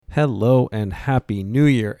Hello and happy new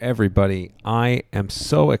year, everybody. I am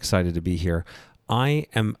so excited to be here. I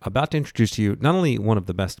am about to introduce to you not only one of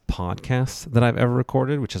the best podcasts that I've ever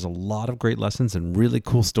recorded, which has a lot of great lessons and really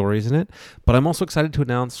cool stories in it, but I'm also excited to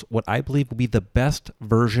announce what I believe will be the best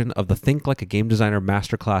version of the Think Like a Game Designer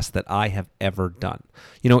Masterclass that I have ever done.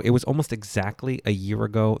 You know, it was almost exactly a year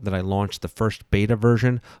ago that I launched the first beta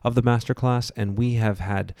version of the Masterclass, and we have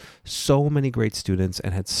had so many great students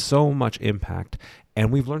and had so much impact. And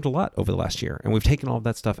we've learned a lot over the last year, and we've taken all of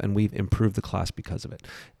that stuff and we've improved the class because of it.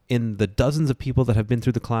 In the dozens of people that have been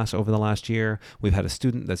through the class over the last year, we've had a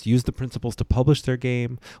student that's used the principles to publish their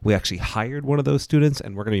game. We actually hired one of those students,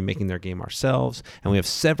 and we're going to be making their game ourselves. And we have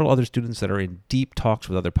several other students that are in deep talks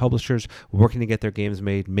with other publishers, working to get their games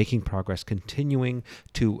made, making progress, continuing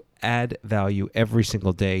to add value every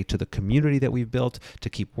single day to the community that we've built,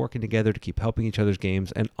 to keep working together, to keep helping each other's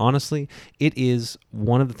games. And honestly, it is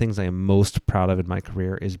one of the things I am most proud of in my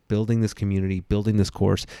career is building this community, building this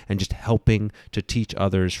course, and just helping to teach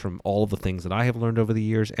others from all of the things that I have learned over the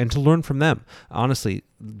years and to learn from them. Honestly,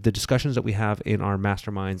 the discussions that we have in our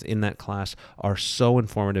masterminds in that class are so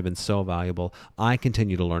informative and so valuable. I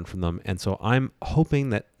continue to learn from them. And so I'm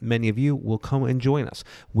hoping that many of you will come and join us.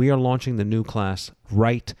 We are launching the new class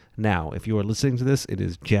right now. If you are listening to this, it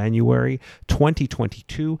is January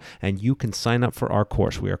 2022, and you can sign up for our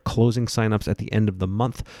course. We are closing signups at the end of the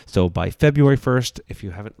month. So by February 1st, if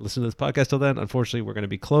you haven't listened to this podcast till then, unfortunately, we're going to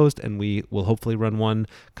be closed, and we will hopefully run one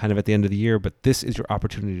kind of at the end of the year. But this is your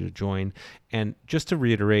opportunity to join. And just to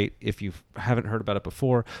reiterate, if you haven't heard about it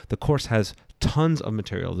before, the course has tons of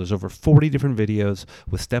material. There's over 40 different videos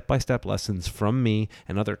with step-by-step lessons from me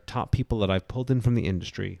and other top people that I've pulled in from the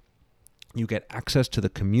industry. You get access to the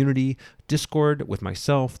community Discord with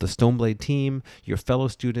myself, the Stoneblade team, your fellow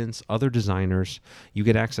students, other designers. You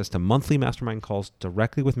get access to monthly mastermind calls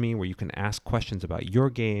directly with me where you can ask questions about your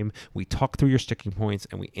game. We talk through your sticking points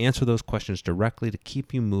and we answer those questions directly to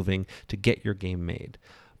keep you moving to get your game made.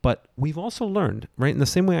 But we've also learned, right, in the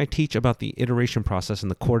same way I teach about the iteration process and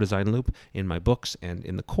the core design loop in my books and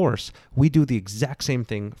in the course, we do the exact same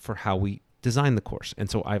thing for how we design the course. And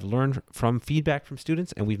so I've learned from feedback from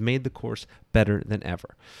students, and we've made the course better than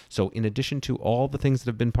ever. So in addition to all the things that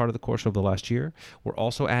have been part of the course over the last year, we're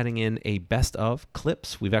also adding in a best of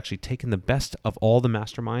clips. We've actually taken the best of all the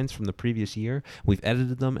masterminds from the previous year. We've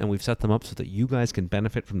edited them and we've set them up so that you guys can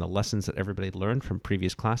benefit from the lessons that everybody learned from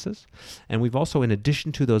previous classes. And we've also, in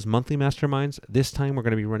addition to those monthly masterminds, this time we're going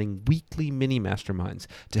to be running weekly mini masterminds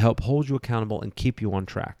to help hold you accountable and keep you on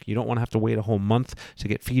track. You don't want to have to wait a whole month to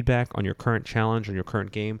get feedback on your current challenge, on your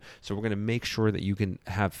current game. So we're going to make sure that you can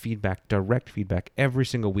have feedback, direct feedback every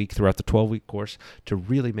single week throughout the 12-week course to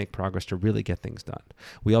really make progress, to really get things done.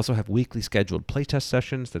 We also have weekly scheduled playtest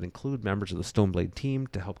sessions that include members of the Stoneblade team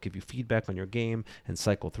to help give you feedback on your game and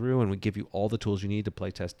cycle through, and we give you all the tools you need to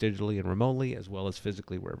playtest digitally and remotely as well as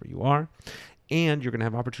physically wherever you are. And you're going to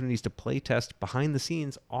have opportunities to play test behind the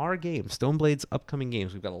scenes our games, Stoneblade's upcoming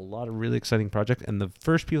games. We've got a lot of really exciting projects, and the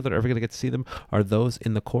first people that are ever going to get to see them are those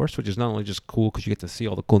in the course, which is not only just cool because you get to see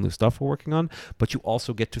all the cool new stuff we're working on, but you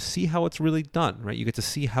also get to see how it's really done, right? You get to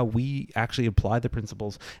see how we actually apply the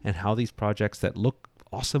principles and how these projects that look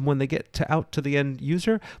awesome when they get out to the end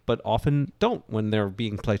user, but often don't when they're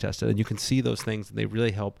being play tested. And you can see those things, and they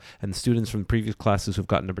really help. And the students from previous classes who've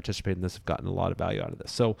gotten to participate in this have gotten a lot of value out of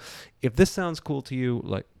this. So if this sounds cool to you,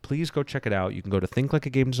 please go check it out. You can go to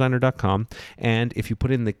thinklikeagamedesigner.com, and if you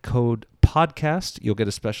put in the code podcast, you'll get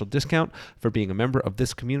a special discount for being a member of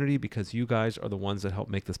this community, because you guys are the ones that help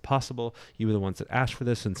make this possible. You were the ones that asked for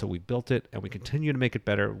this, and so we built it, and we continue to make it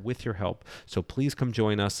better with your help. So please come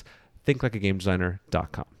join us.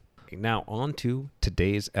 thinklikeagamedesigner.com. Now on to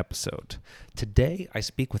today's episode. Today I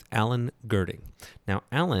speak with Alan Girding. Now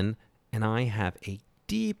Alan and I have a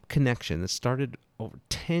deep connection that started over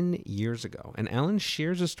 10 years ago. And Alan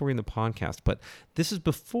shares a story in the podcast, but this is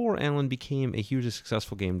before Alan became a hugely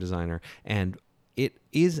successful game designer. And it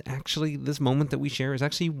is actually, this moment that we share is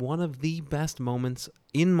actually one of the best moments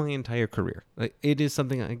in my entire career. It is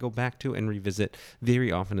something I go back to and revisit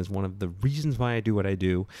very often as one of the reasons why I do what I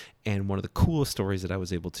do, and one of the coolest stories that I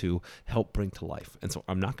was able to help bring to life. And so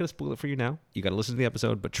I'm not going to spoil it for you now. You got to listen to the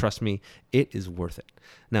episode, but trust me, it is worth it.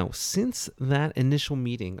 Now, since that initial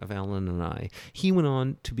meeting of Alan and I, he went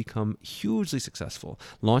on to become hugely successful,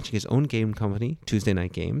 launching his own game company, Tuesday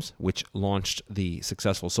Night Games, which launched the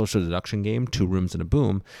successful social deduction game, Two Rooms and a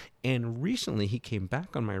Boom. And recently he came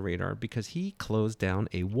back on my radar because he closed down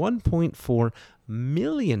a $1.4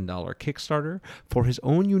 million Kickstarter for his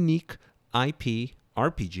own unique IP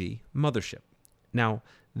RPG, Mothership. Now,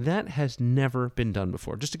 That has never been done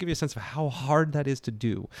before. Just to give you a sense of how hard that is to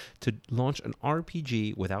do, to launch an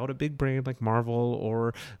RPG without a big brand like Marvel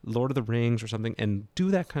or Lord of the Rings or something and do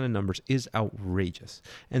that kind of numbers is outrageous.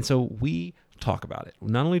 And so we talk about it.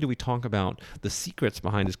 Not only do we talk about the secrets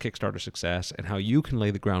behind his Kickstarter success and how you can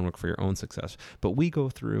lay the groundwork for your own success, but we go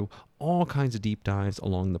through all kinds of deep dives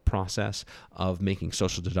along the process of making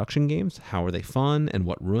social deduction games. How are they fun and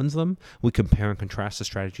what ruins them? We compare and contrast the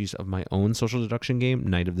strategies of my own social deduction game,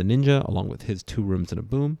 Night of the Ninja, along with his Two Rooms and a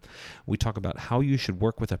Boom. We talk about how you should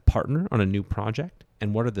work with a partner on a new project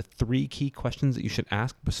and what are the 3 key questions that you should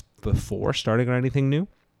ask before starting on anything new.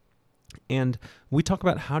 And we talk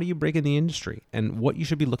about how do you break in the industry and what you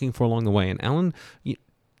should be looking for along the way. And Alan,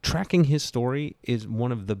 tracking his story is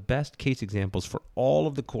one of the best case examples for all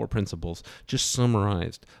of the core principles just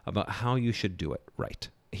summarized about how you should do it right.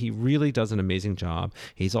 He really does an amazing job.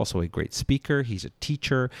 He's also a great speaker. He's a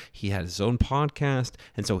teacher. He has his own podcast.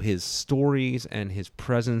 And so his stories and his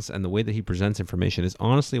presence and the way that he presents information is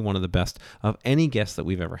honestly one of the best of any guest that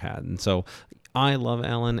we've ever had. And so I love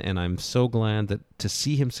Alan, and I'm so glad that to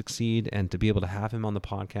see him succeed and to be able to have him on the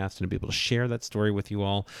podcast and to be able to share that story with you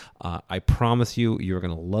all. I promise you, you're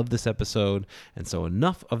going to love this episode. And so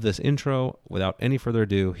enough of this intro. Without any further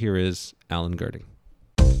ado, here is Alan Gerding.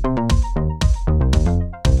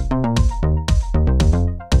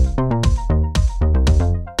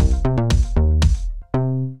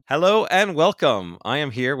 Hello and welcome. I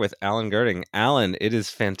am here with Alan Gerding. Alan, it is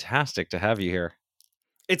fantastic to have you here.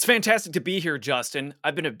 It's fantastic to be here, Justin.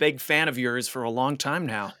 I've been a big fan of yours for a long time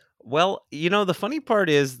now. Well, the funny part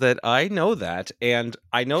is that I know that, and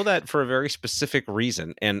I know that for a very specific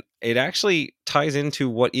reason, and it actually ties into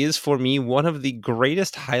what is, for me, one of the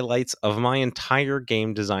greatest highlights of my entire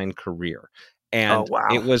game design career. And wow.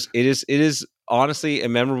 It is honestly a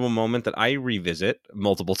memorable moment that I revisit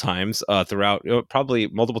multiple times throughout, probably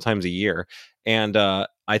multiple times a year. And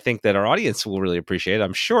I think that our audience will really appreciate it.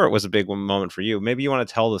 I'm sure it was a big moment for you. Maybe you want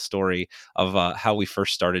to tell the story of how we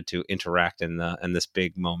first started to interact in this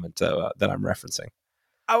big moment that I'm referencing.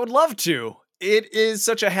 I would love to. It is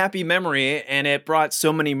such a happy memory, and it brought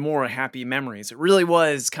so many more happy memories. It really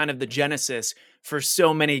was kind of the genesis for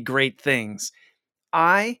so many great things.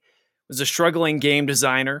 I was a struggling game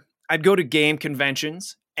designer. I'd go to game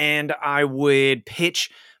conventions, and I would pitch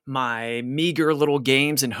my meager little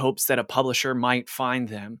games in hopes that a publisher might find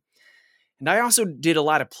them. And I also did a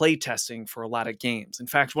lot of play testing for a lot of games. In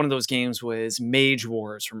fact, one of those games was Mage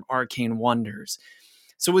Wars from Arcane Wonders.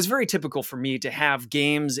 So it was very typical for me to have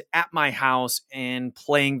games at my house and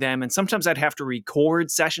playing them. And sometimes I'd have to record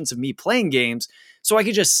sessions of me playing games so I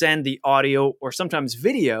could just send the audio or sometimes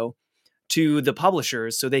video to the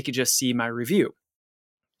publishers so they could just see my review.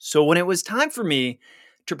 So when it was time for me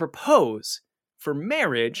to propose for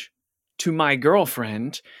marriage to my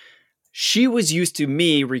girlfriend, she was used to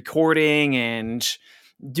me recording and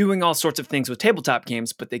doing all sorts of things with tabletop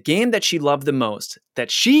games, but the game that she loved the most, that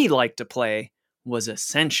she liked to play, was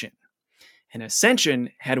Ascension. And Ascension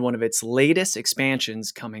had one of its latest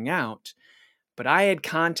expansions coming out, but I had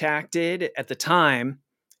contacted, at the time,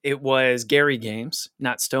 it was Gary Games,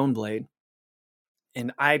 not Stoneblade,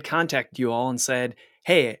 and I had contacted you all and said,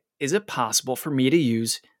 hey, is it possible for me to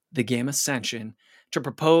use the game Ascension to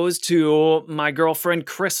propose to my girlfriend,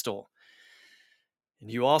 Crystal? And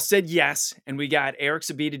you all said yes, and we got Eric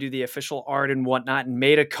Sabi to do the official art and whatnot and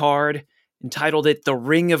made a card, entitled it The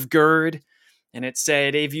Ring of Gerd, and it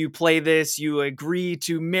said, if you play this, you agree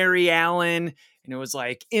to marry Alan, and it was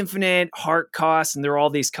like infinite heart costs, and there were all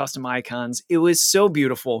these custom icons. It was so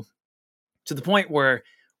beautiful, to the point where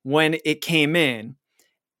when it came in,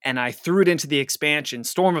 and I threw it into the expansion,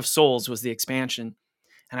 Storm of Souls was the expansion,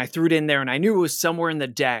 and I threw it in there, and I knew it was somewhere in the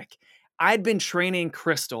deck. I'd been training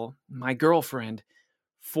Crystal, my girlfriend,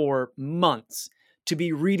 for months to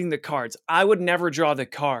be reading the cards. I would never draw the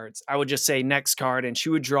cards. I would just say next card, and she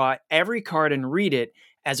would draw every card and read it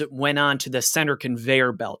as it went on to the center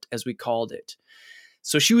conveyor belt, as we called it.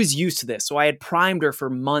 So she was used to this. So I had primed her for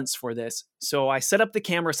months for this. So I set up the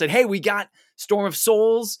camera, said, hey, we got Storm of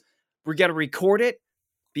Souls. We got to record it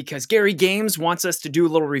because Gary Games wants us to do a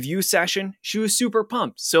little review session. She was super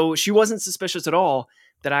pumped. So she wasn't suspicious at all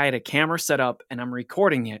that I had a camera set up and I'm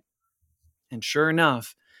recording it. And sure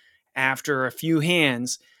enough, after a few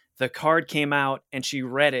hands, the card came out and she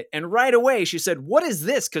read it. And right away she said, what is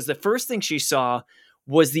this? Because the first thing she saw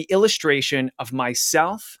was the illustration of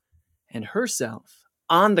myself and herself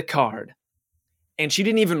on the card. And she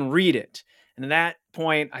didn't even read it. And at that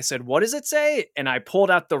point, I said, what does it say? And I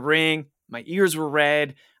pulled out the ring. My ears were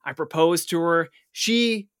red. I proposed to her.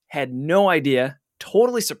 She had no idea,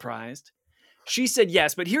 totally surprised. She said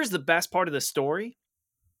yes, but here's the best part of the story.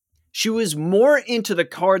 She was more into the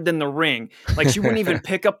card than the ring. Like she wouldn't even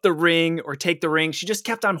pick up the ring or take the ring. She just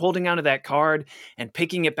kept on holding onto that card and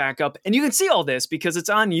picking it back up. And you can see all this because it's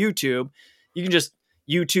on YouTube. You can just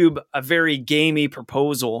YouTube a very gamey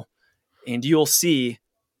proposal and you'll see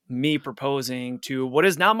me proposing to what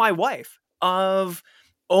is now my wife of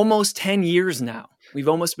almost 10 years now. We've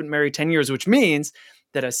almost been married 10 years, which means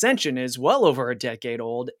that Ascension is well over a decade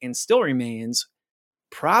old and still remains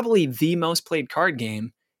probably the most played card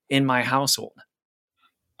game in my household.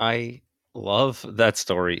 I love that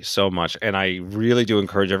story so much, and I really do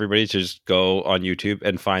encourage everybody to just go on YouTube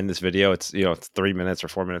and find this video. It's it's 3 minutes or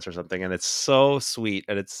 4 minutes or something, and it's so sweet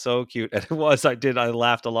and it's so cute. And I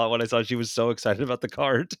laughed a lot when I saw she was so excited about the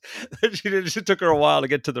card that it took her a while to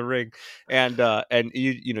get to the ring, and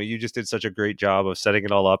you just did such a great job of setting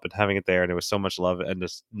it all up and having it there, and it was so much love. And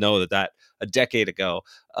just know that a decade ago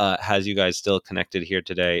has you guys still connected here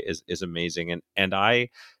today is amazing. And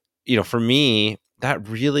I, for me, that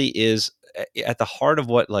really is at the heart of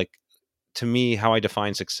what, like, to me, how I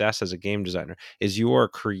define success as a game designer is you are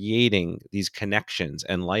creating these connections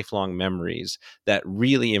and lifelong memories that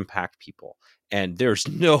really impact people. And there's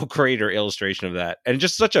no greater illustration of that. And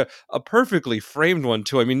just such a perfectly framed one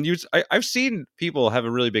too. I mean, I've seen people have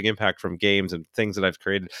a really big impact from games and things that I've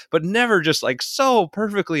created, but never just like so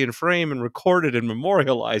perfectly in frame and recorded and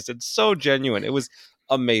memorialized. It's so genuine. It was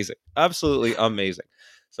amazing. Absolutely amazing.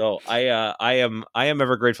 So I am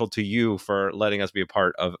ever grateful to you for letting us be a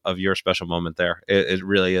part of your special moment there. It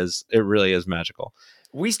really is magical.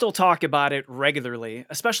 We still talk about it regularly,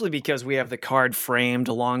 especially because we have the card framed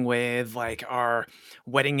along with like our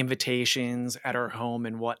wedding invitations at our home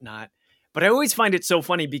and whatnot. But I always find it so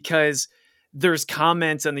funny because there's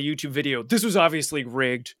comments on the YouTube video. This was obviously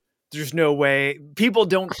rigged. There's no way. People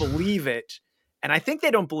don't believe it. And I think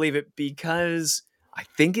they don't believe it because I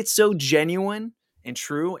think it's so genuine and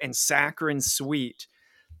true and saccharine sweet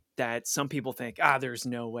that some people think, there's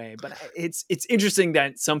no way. But it's interesting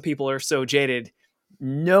that some people are so jaded.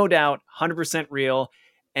 No doubt, 100% real.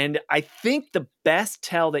 And I think the best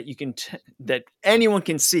tell that you can that anyone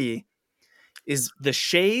can see is the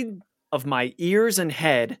shade of my ears and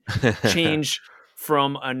head change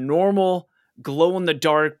from a normal glow in the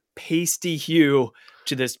dark pasty hue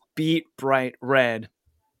to this beet bright red.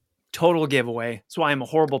 Total giveaway. That's why I'm a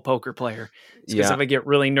horrible poker player. It's because if I get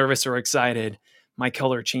really nervous or excited, my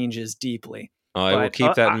color changes deeply. I will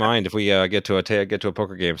keep that in mind if we get to a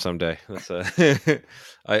poker game someday. That's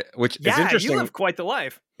which is interesting. You live quite the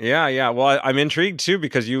life. Yeah. Well, I'm intrigued too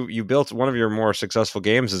because you built one of your more successful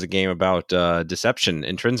games as a game about deception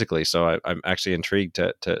intrinsically. So I'm actually intrigued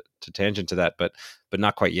to tangent to that, but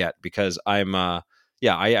not quite yet because I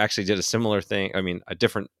actually did a similar thing. I mean, a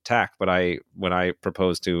different tack, but when I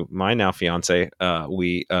proposed to my now fiance,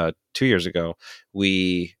 we 2 years ago,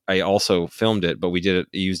 I also filmed it, but we did it.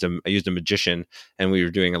 I used a magician, and we were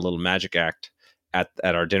doing a little magic act at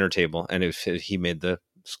our dinner table, and he made the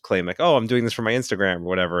claim like, "Oh, I'm doing this for my Instagram or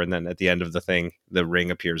whatever," and then at the end of the thing, the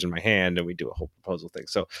ring appears in my hand, and we do a whole proposal thing.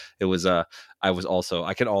 So it was I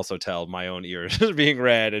can also tell my own ears being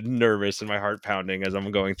red and nervous and my heart pounding as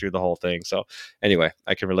I'm going through the whole thing. So anyway,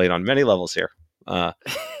 I can relate on many levels here.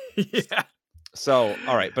 Yeah. So,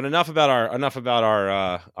 all right, but enough about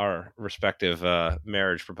our respective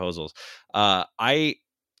marriage proposals.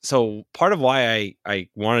 So part of why I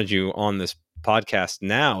wanted you on this podcast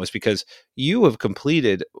now is because you have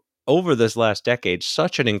completed over this last decade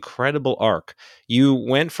such an incredible arc. You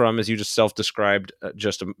went from, as you just self-described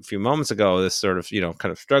just a few moments ago, this sort of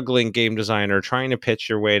kind of struggling game designer trying to pitch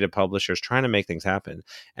your way to publishers, trying to make things happen.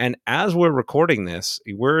 And as we're recording this,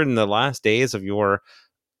 we're in the last days of your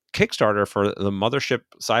Kickstarter for the Mothership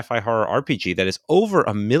sci-fi horror RPG that is over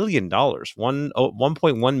 $1 million,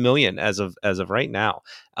 1.1 million as of right now,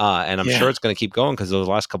 and I'm sure it's going to keep going because those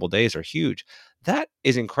last couple of days are huge. That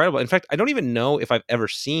is incredible. In fact, I don't even know if I've ever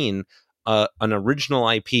seen an original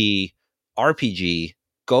IP RPG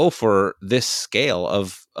go for this scale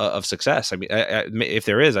of success. I mean, if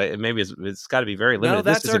there is, maybe it's got to be very limited. No,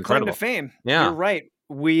 that's this is our incredible. claim to fame. Yeah, you're right.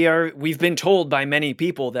 We've been told by many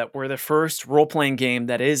people that we're the first role-playing game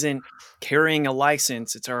that isn't carrying a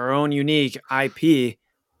license. It's our own unique IP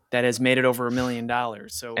that has made it over $1 million.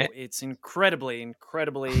 So it's incredibly,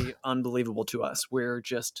 incredibly unbelievable to us. We're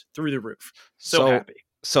just through the roof. So happy.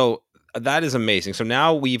 So that is amazing. So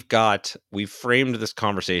now we've framed this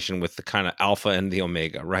conversation with the kind of alpha and the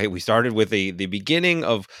omega, right? We started with the beginning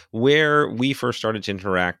of where we first started to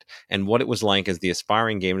interact and what it was like as the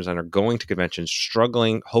aspiring game designer going to conventions,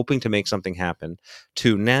 struggling, hoping to make something happen,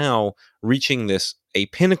 to now reaching a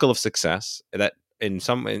pinnacle of success that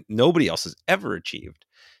nobody else has ever achieved.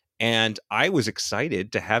 And I was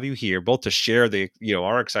excited to have you here, both to share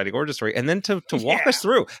our exciting origin story, and then to walk us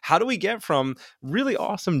through how do we get from really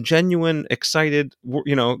awesome, genuine, excited,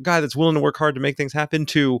 guy that's willing to work hard to make things happen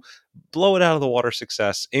to blow it out of the water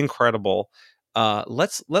success, incredible.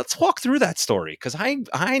 Let's walk through that story, because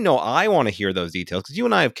I know I want to hear those details, because you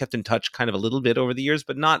and I have kept in touch kind of a little bit over the years,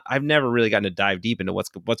 but I've never really gotten to dive deep into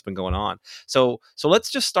what's been going on. So let's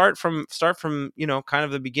just start from kind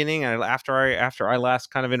of the beginning, and after I last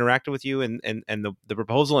kind of interacted with you and the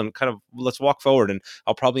proposal, and kind of let's walk forward, and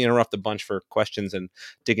I'll probably interrupt a bunch for questions and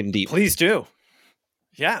digging deep. Please do.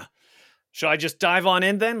 Yeah. Shall I just dive on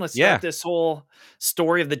in then? Let's start this whole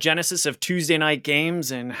story of the genesis of Tuesday Night Games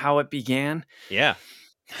and how it began. Yeah.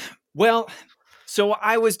 Well, so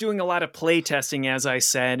I was doing a lot of play testing, as I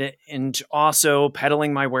said, and also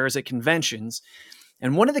peddling my wares at conventions.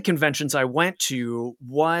 And one of the conventions I went to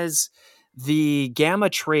was the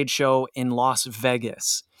GAMA trade show in Las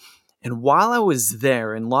Vegas. And while I was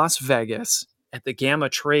there in Las Vegas at the GAMA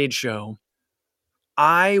trade show,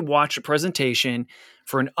 I watched a presentation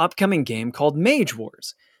for an upcoming game called Mage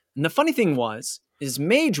Wars. And the funny thing is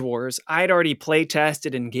Mage Wars, I had already play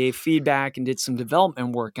tested and gave feedback and did some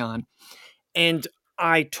development work on. And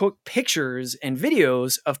I took pictures and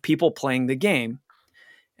videos of people playing the game.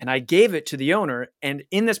 And I gave it to the owner. And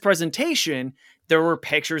in this presentation, there were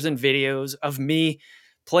pictures and videos of me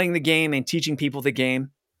playing the game and teaching people the game.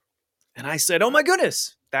 And I said, oh my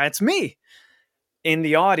goodness, that's me in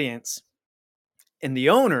the audience. And the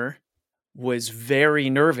owner was very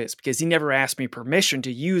nervous because he never asked me permission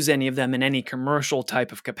to use any of them in any commercial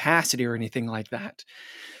type of capacity or anything like that.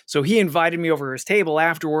 So he invited me over his table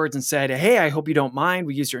afterwards and said, hey, I hope you don't mind.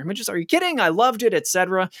 We used your images. Are you kidding? I loved it,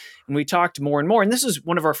 etc. And we talked more and more. And this is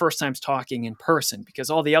one of our first times talking in person, because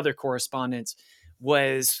all the other correspondence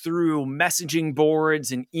was through messaging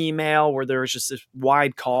boards and email, where there was just this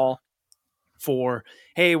wide call for,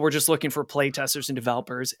 hey, we're just looking for playtesters and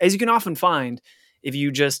developers. As you can often find if you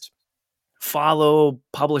just follow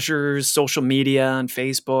publishers' social media on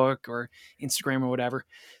Facebook or Instagram or whatever.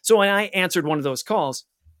 So when I answered one of those calls,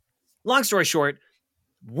 long story short,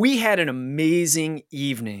 we had an amazing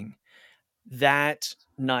evening that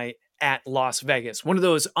night at Las Vegas. One of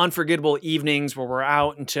those unforgettable evenings where we're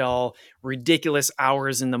out until ridiculous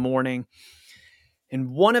hours in the morning. And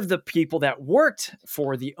one of the people that worked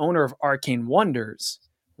for the owner of Arcane Wonders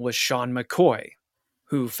was Sean McCoy,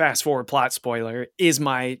 who, fast forward plot spoiler, is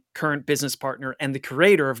my current business partner and the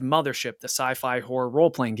creator of Mothership, the sci-fi horror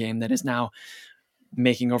role-playing game that is now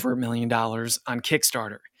making over $1 million on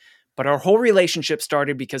Kickstarter. But our whole relationship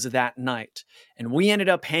started because of that night. And we ended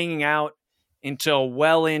up hanging out until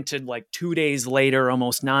well into like 2 days later,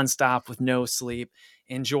 almost nonstop with no sleep,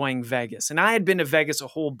 enjoying Vegas. And I had been to Vegas a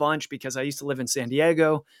whole bunch because I used to live in San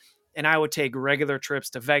Diego, and I would take regular trips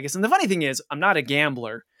to Vegas. And the funny thing is, I'm not a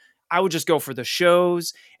gambler. I would just go for the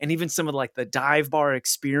shows and even some of like the dive bar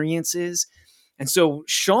experiences. And so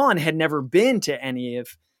Sean had never been to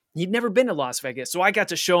he'd never been to Las Vegas. So I got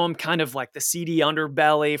to show him kind of like the seedy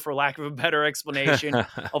underbelly, for lack of a better explanation,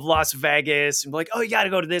 of Las Vegas. And like, oh, you got to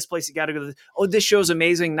go to this place. You got to go to this. Oh, this show's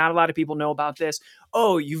amazing. Not a lot of people know about this.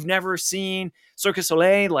 Oh, you've never seen Cirque du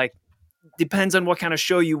Soleil? Like, depends on what kind of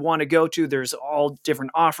show you want to go to. There's all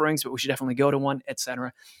different offerings, but we should definitely go to one,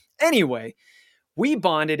 etc. Anyway, we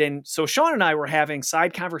bonded. And so Sean and I were having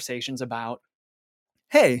side conversations about,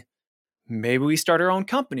 hey, maybe we start our own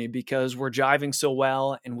company because we're jiving so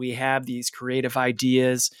well and we have these creative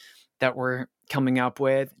ideas that we're coming up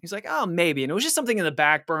with. He's like, oh, maybe. And it was just something in the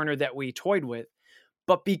back burner that we toyed with.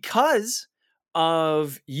 But because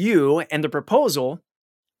of you and the proposal,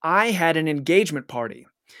 I had an engagement party.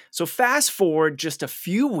 So fast forward just a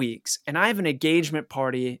few weeks, and I have an engagement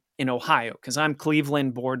party in Ohio because I'm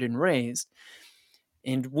Cleveland born and raised.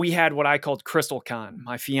 And we had what I called CrystalCon.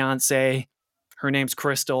 My fiance, her name's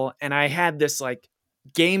Crystal, and I had this like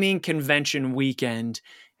gaming convention weekend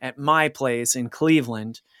at my place in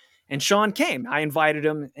Cleveland. And Sean came. I invited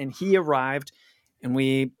him, and he arrived, and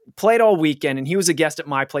we played all weekend. And he was a guest at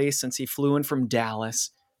my place since he flew in from Dallas.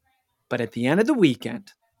 But at the end of the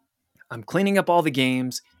weekend, I'm cleaning up all the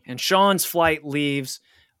games, and Sean's flight leaves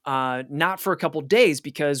not for a couple days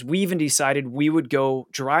because we even decided we would go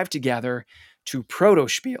drive together to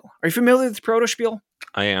Protospiel. Are you familiar with Protospiel?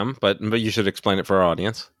 I am, but you should explain it for our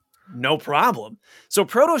audience. No problem. So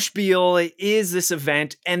Protospiel is this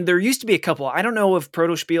event, and there used to be a couple. I don't know if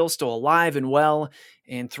Protospiel's still alive and well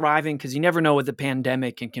and thriving, because you never know with the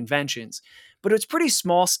pandemic and conventions. But it's pretty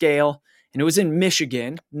small scale, and it was in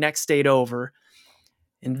Michigan, next state over.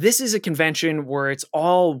 And this is a convention where it's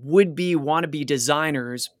all would-be, wannabe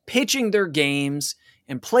designers pitching their games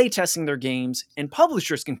and play testing their games, and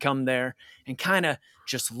publishers can come there and kind of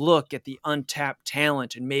just look at the untapped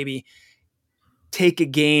talent and maybe take a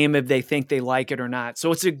game if they think they like it or not.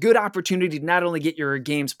 So it's a good opportunity to not only get your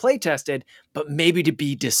games play tested, but maybe to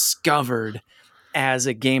be discovered as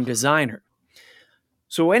a game designer.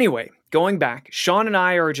 So anyway, going back, Sean and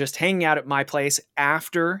I are just hanging out at my place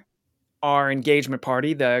after our engagement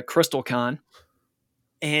party, the Crystal Con.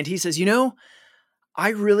 And he says, I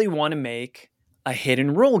really want to make a hit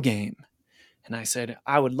and roll game. And I said,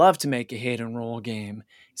 I would love to make a hit and roll game.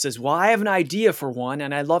 He says, well, I have an idea for one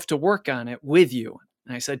and I'd love to work on it with you.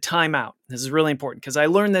 And I said, time out. This is really important because I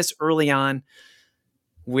learned this early on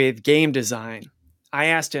with game design. I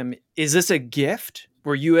asked him, is this a gift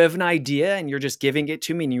where you have an idea and you're just giving it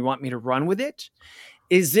to me and you want me to run with it?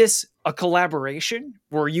 Is this a collaboration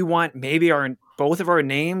where you want maybe both of our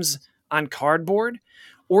names on cardboard?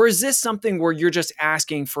 Or is this something where you're just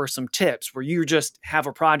asking for some tips, where you just have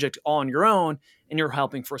a project all on your own and you're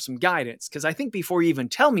helping for some guidance? Because I think before you even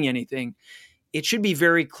tell me anything, it should be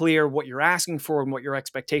very clear what you're asking for and what your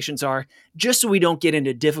expectations are, just so we don't get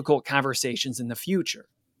into difficult conversations in the future.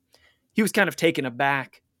 He was kind of taken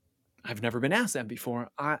aback. I've never been asked that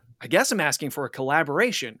before. I guess I'm asking for a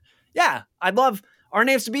collaboration. Yeah, I'd love our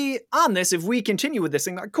names to be on this if we continue with this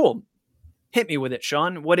thing. Like, cool. Hit me with it,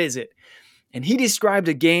 Sean. What is it? And he described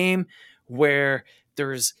a game where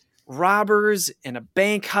there's robbers and a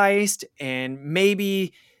bank heist, and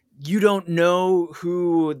maybe you don't know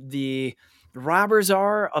who the robbers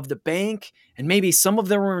are of the bank, and maybe some of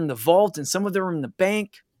them are in the vault and some of them are in the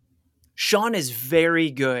bank. Sean is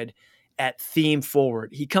very good at theme forward.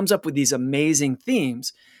 He comes up with these amazing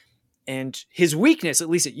themes. And his weakness, at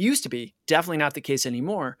least it used to be, definitely not the case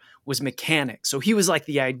anymore, was mechanics. So he was like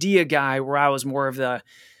the idea guy, where I was more of the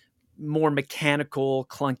more mechanical,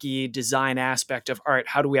 clunky design aspect of, all right,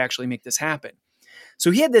 how do we actually make this happen? So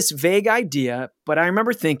he had this vague idea, but I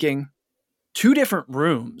remember thinking 2 different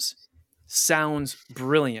rooms sounds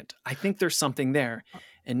brilliant. I think there's something there.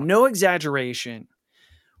 And no exaggeration,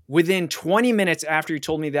 within 20 minutes after he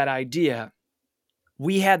told me that idea,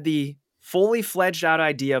 we had the fully fledged out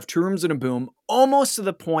idea of 2 rooms and a boom, almost to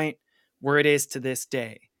the point where it is to this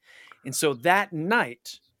day. And so that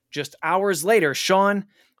night, just hours later, Sean,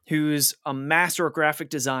 who's a master of graphic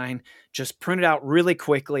design, just printed out really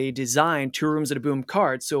quickly, designed 2 rooms and a boom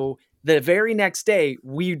cards. So the very next day,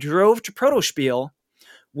 we drove to Protospiel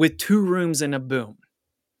with 2 rooms and a boom.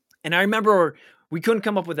 And I remember we couldn't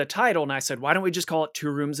come up with a title, and I said, why don't we just call it 2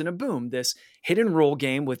 rooms and a boom? This hit and roll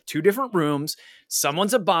game with 2 different rooms.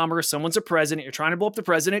 Someone's a bomber, someone's a president. You're trying to blow up the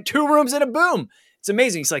president. 2 rooms and a boom. It's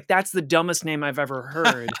amazing. He's like, that's the dumbest name I've ever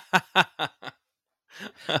heard.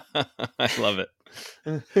 I love it.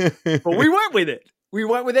 But we went with it.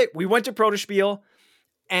 We went to Protospiel,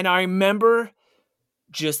 and I remember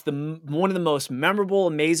just one of the most memorable,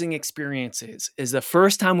 amazing experiences is the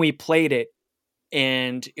first time we played it,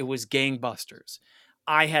 and it was gangbusters.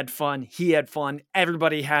 I had fun. He had fun.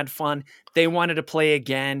 Everybody had fun. They wanted to play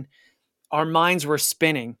again. Our minds were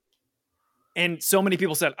spinning. And so many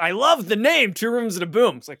people said, I love the name 2 rooms and a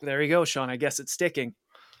boom. It's like, there you go, Sean. I guess it's sticking.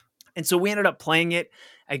 And so we ended up playing it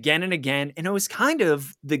again and again. And it was kind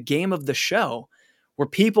of the game of the show where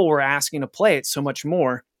people were asking to play it so much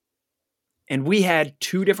more. And we had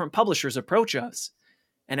 2 different publishers approach us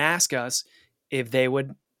and ask us if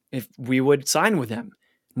we would sign with them.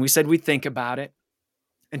 And we said we'd think about it.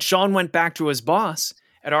 And Sean went back to his boss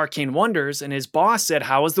at Arcane Wonders, and his boss said,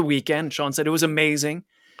 how was the weekend? And Sean said, it was amazing.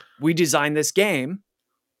 We designed this game.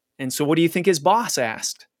 And so what do you think his boss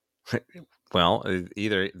asked? Well,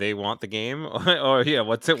 either they want the game or yeah,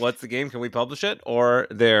 what's the game? Can we publish it? Or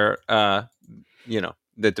they're, that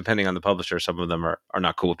depending on the publisher, some of them are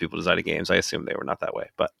not cool with people designing games. I assume they were not that way,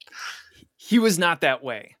 but he was not that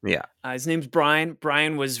way. Yeah. His name's Brian.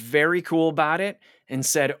 Brian was very cool about it and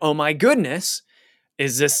said, oh my goodness,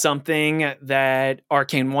 is this something that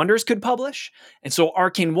Arcane Wonders could publish? And so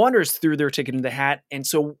Arcane Wonders threw their ticket in the hat. And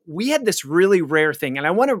so we had this really rare thing. And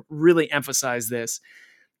I want to really emphasize this,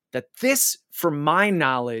 that this, from my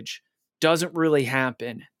knowledge, doesn't really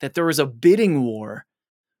happen, that there was a bidding war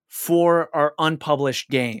for our unpublished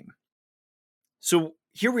game. So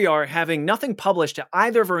here we are having nothing published to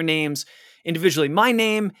either of our names individually. My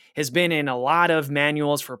name has been in a lot of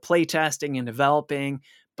manuals for playtesting and developing,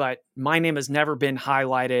 but my name has never been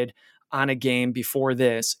highlighted on a game before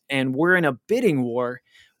this. And we're in a bidding war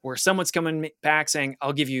where someone's coming back saying,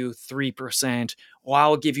 I'll give you 3%, or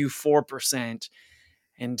I'll give you 4%.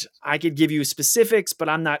 And I could give you specifics, but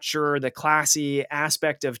I'm not sure the classy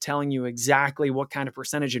aspect of telling you exactly what kind of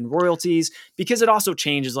percentage in royalties, because it also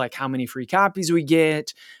changes like how many free copies we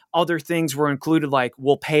get, Other things were included, like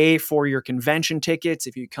we'll pay for your convention tickets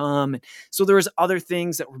if you come. So there was other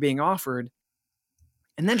things that were being offered.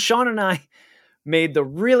 And then Sean and I made the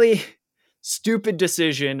really stupid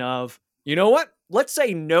decision of, you know what? Let's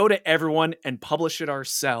say no to everyone and publish it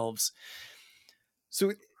ourselves.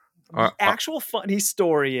 So the actual funny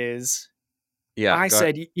story is, I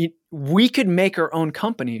said, we could make our own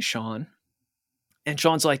company, Sean. And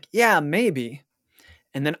Sean's like, yeah, maybe.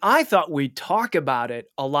 And then I thought we'd talk about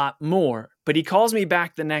it a lot more. But he calls me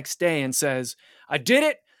back the next day and says, I did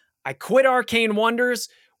it. I quit Arcane Wonders.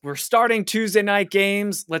 We're starting Tuesday night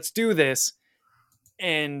games. Let's do this.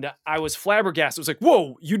 And I was flabbergasted. I was like,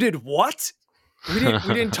 whoa, you did what? We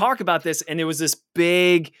didn't talk about this. And it was this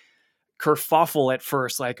big kerfuffle at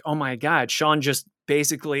first. Like, oh my God, Sean just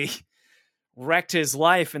basically wrecked his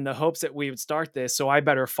life in the hopes that we would start this. So I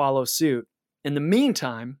better follow suit. In the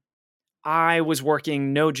meantime, I was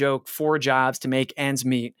working, no joke, 4 jobs to make ends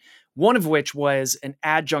meet, one of which was an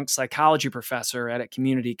adjunct psychology professor at a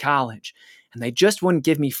community college. And they just wouldn't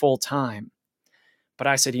give me full time. But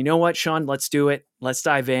I said, you know what, Sean, let's do it. Let's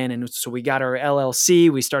dive in. And so we got our LLC.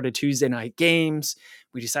 We started Tuesday Night Games.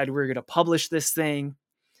 We decided we were going to publish this thing.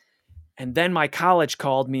 And then my college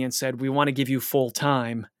called me and said, we want to give you full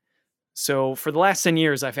time. So for the last 10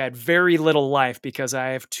 years, I've had very little life because I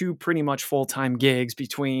have 2 pretty much full-time gigs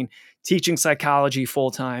between teaching psychology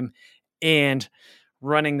full-time and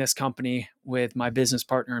running this company with my business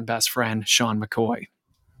partner and best friend, Sean McCoy.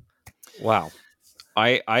 Wow.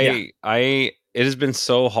 It has been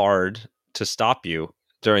so hard to stop you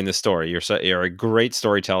during the story. You're a great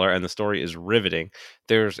storyteller, and the story is riveting.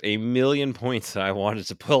 There's a million points that I wanted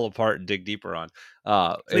to pull apart and dig deeper on.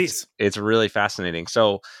 Please. It's really fascinating.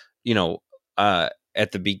 So,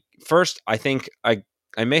 at the first, I think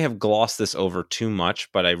I may have glossed this over too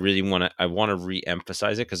much, but I really want to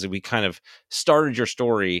re-emphasize it because we kind of started your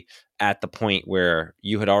story at the point where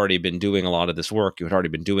you had already been doing a lot of this work. You had already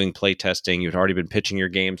been doing play testing. You had already been pitching your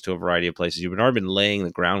games to a variety of places. You've already been laying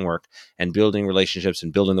the groundwork and building relationships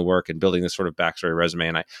and building the work and building this sort of backstory resume.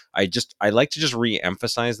 And I like to just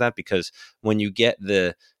re-emphasize that because when you get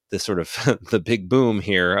the sort of the big boom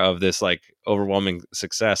here of this like overwhelming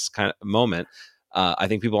success kind of moment, I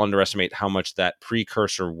think people underestimate how much that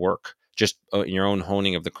precursor work, just in your own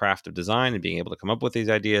honing of the craft of design and being able to come up with these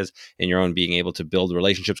ideas, and your own being able to build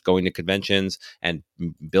relationships, going to conventions and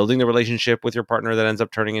building the relationship with your partner that ends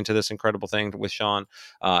up turning into this incredible thing with Sean.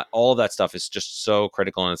 All of that stuff is just so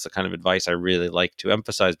critical. And it's the kind of advice I really like to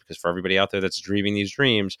emphasize because for everybody out there that's dreaming these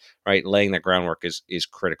dreams, right, laying that groundwork is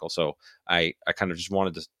critical. So I kind of just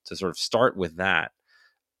wanted to sort of start with that.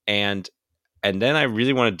 And then I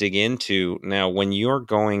really want to dig into now when you're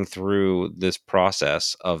going through this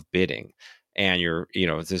process of bidding and you're,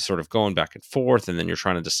 this sort of going back and forth, and then you're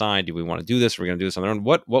trying to decide, do we want to do this? We're going to do this on our own.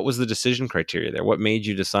 What was the decision criteria there? What made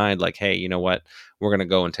you decide like, hey, you know what, we're going to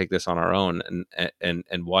go and take this on our own?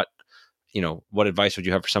 And what, what advice would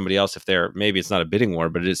you have for somebody else if maybe it's not a bidding war,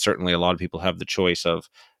 but it is certainly a lot of people have the choice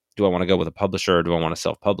of, do I want to go with a publisher or do I want to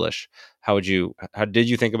self-publish? How did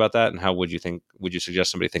you think about that? And how would you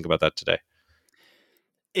suggest somebody think about that today?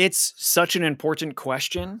 It's such an important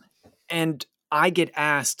question, and I get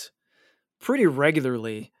asked pretty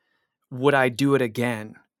regularly, would I do it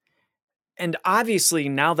again? And obviously,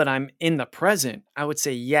 now that I'm in the present, I would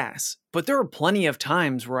say yes. But there are plenty of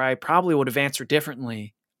times where I probably would have answered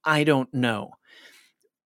differently. I don't know.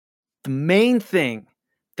 The main thing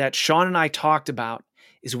that Sean and I talked about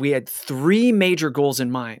is we had 3 major goals in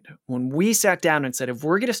mind. When we sat down and said, if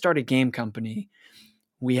we're going to start a game company,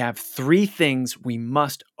 we have 3 things we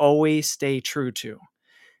must always stay true to.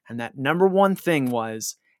 And that number 1 thing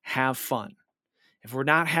was have fun. If we're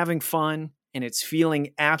not having fun and it's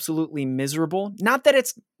feeling absolutely miserable, not that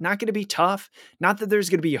it's not going to be tough, not that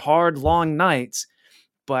there's going to be hard, long nights,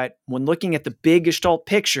 but when looking at the big Gestalt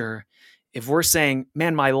picture, if we're saying,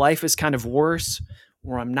 man, my life is kind of worse,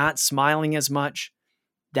 or I'm not smiling as much,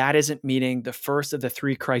 that isn't meeting the first of the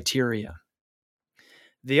 3 criteria.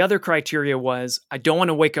 The other criteria was, I don't want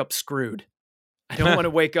to wake up screwed. I don't want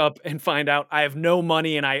to wake up and find out I have no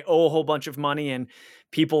money and I owe a whole bunch of money and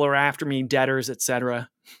people are after me, debtors,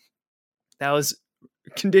 etc. That was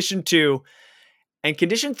condition 2. And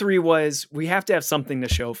condition 3 was, we have to have something to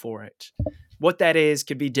show for it. What that is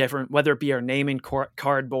could be different, whether it be our name in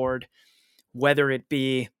cardboard, whether it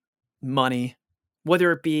be money,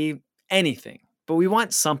 whether it be anything. But we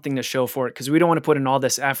want something to show for it because we don't want to put in all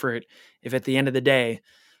this effort if at the end of the day,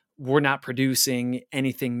 we're not producing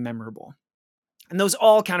anything memorable. And those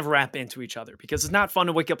all kind of wrap into each other because it's not fun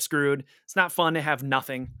to wake up screwed. It's not fun to have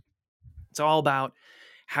nothing. It's all about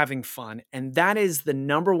having fun. And that is the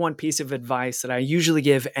number one piece of advice that I usually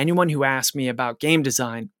give anyone who asks me about game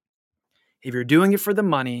design. If you're doing it for the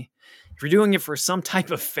money, if you're doing it for some type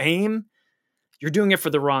of fame, you're doing it for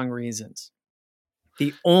the wrong reasons.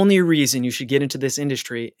 The only reason you should get into this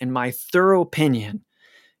industry, in my thorough opinion,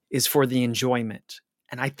 is for the enjoyment.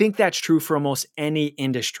 And I think that's true for almost any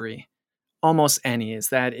industry. Almost any, is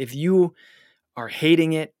that if you are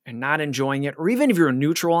hating it and not enjoying it, or even if you're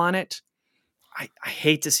neutral on it, I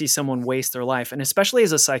hate to see someone waste their life. And especially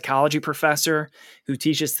as a psychology professor who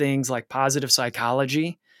teaches things like positive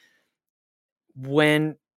psychology,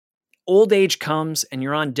 when old age comes and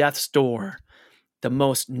you're on death's door, the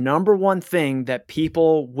most number one thing that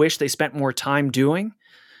people wish they spent more time doing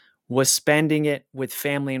was spending it with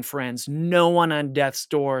family and friends. No one on death's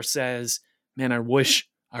door says, man, I wish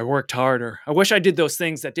I worked harder. I wish I did those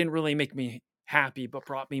things that didn't really make me happy, but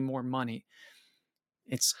brought me more money.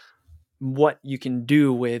 It's what you can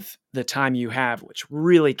do with the time you have, which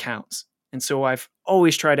really counts. And so I've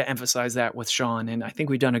always tried to emphasize that with Sean, and I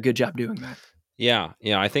think we've done a good job doing that. Yeah.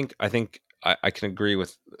 I think I can agree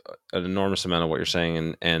with an enormous amount of what you're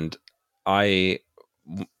saying, and I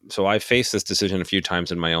faced this decision a few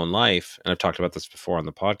times in my own life, and I've talked about this before on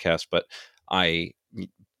the podcast, but I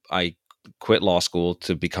quit law school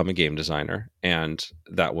to become a game designer, and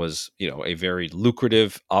that was, a very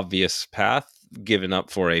lucrative, obvious path given up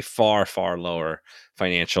for a far, far lower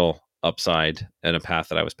financial upside and a path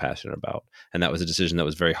that I was passionate about. And that was a decision that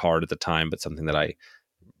was very hard at the time, but something that I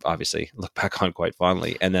obviously look back on quite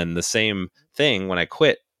fondly. And then the same thing when I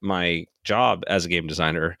quit my job as a game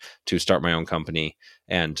designer to start my own company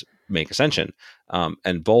and make Ascension.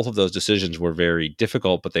 And both of those decisions were very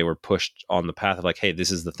difficult, but they were pushed on the path of like, hey, this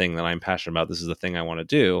is the thing that I'm passionate about. This is the thing I want to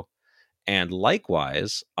do. And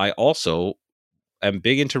likewise, I also am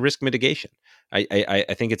big into risk mitigation. I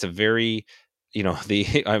think it's a very,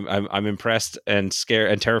 I'm impressed and scared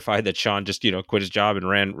and terrified that Sean just quit his job and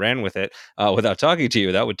ran with it without talking to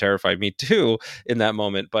you. That would terrify me too in that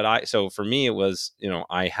moment. But so for me it was,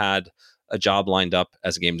 I had a job lined up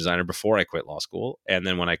as a game designer before I quit law school, and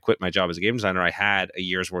then when I quit my job as a game designer, I had a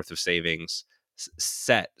year's worth of savings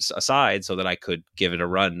set aside so that I could give it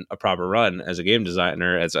a proper run as a game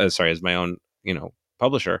designer, as my own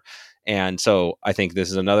publisher. And so I think this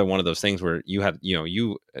is another one of those things where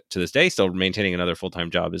you to this day still maintaining another full-time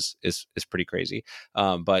job is pretty crazy.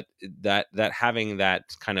 But that having that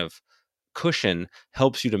kind of cushion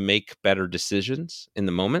helps you to make better decisions in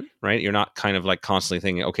the moment, right? You're not kind of like constantly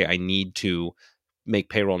thinking, okay, I need to make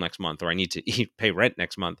payroll next month, or I need to pay rent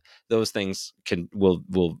next month. Those things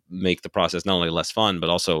will make the process not only less fun, but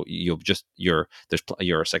also you're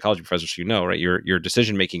a psychology professor, so right? Your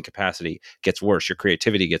decision making capacity gets worse. Your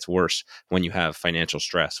creativity gets worse when you have financial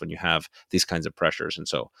stress, when you have these kinds of pressures. And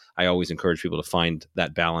so I always encourage people to find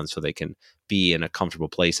that balance so they can be in a comfortable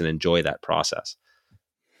place and enjoy that process.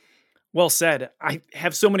 Well said. I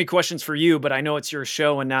have so many questions for you, but I know it's your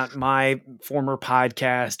show and not my former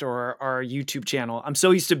podcast or our YouTube channel. I'm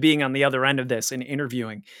so used to being on the other end of this and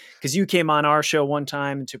interviewing, because you came on our show one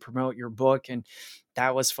time to promote your book, and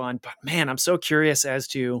that was fun. But man, I'm so curious as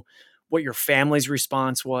to what your family's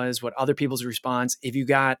response was, what other people's response, if you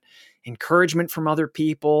got encouragement from other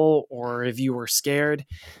people or if you were scared.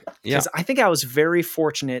 Because I think I was very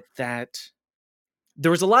fortunate that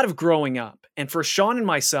there was a lot of growing up. And for Sean and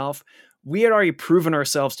myself, we had already proven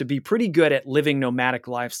ourselves to be pretty good at living nomadic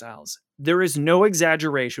lifestyles. There is no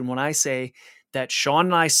exaggeration when I say that Sean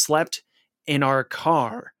and I slept in our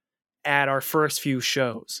car at our first few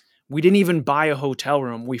shows. We didn't even buy a hotel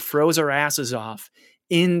room. We froze our asses off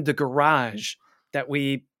in the garage that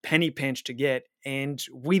we penny pinched to get. And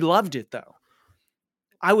we loved it though.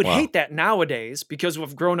 I would hate that nowadays because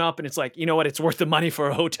we've grown up and it's like, you know what? It's worth the money for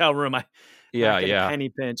a hotel room. Penny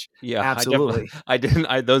pinch. Yeah, absolutely.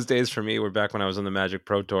 Those days for me were back when I was on the Magic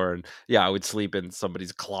Pro Tour, and I would sleep in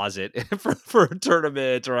somebody's closet for a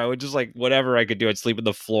tournament, or I would just like whatever I could do. I'd sleep in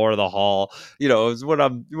the floor of the hall.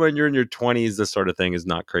 When you're in your 20s, this sort of thing is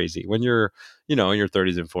not crazy. When you're, in your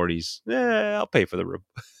 30s and 40s, I'll pay for the room.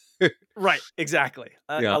 Right, exactly.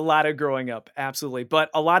 A lot of growing up, absolutely,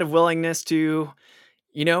 but a lot of willingness to,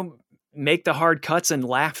 make the hard cuts and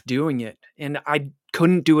laugh doing it. And I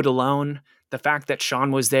couldn't do it alone. The fact that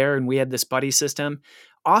Sean was there and we had this buddy system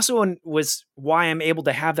also was why I'm able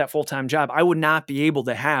to have that full-time job. I would not be able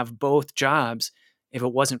to have both jobs if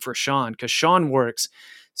it wasn't for Sean, because Sean works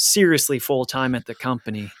seriously full-time at the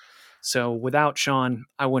company. So without Sean,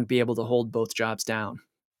 I wouldn't be able to hold both jobs down.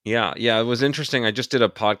 Yeah, yeah, it was interesting. I just did a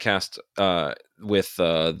podcast with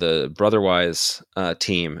the Brotherwise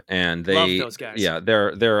team, and Love those guys. yeah,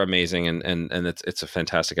 they're amazing, and it's a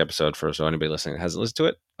fantastic episode for so anybody listening that hasn't listened to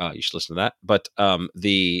it, you should listen to that. But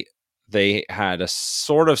they had a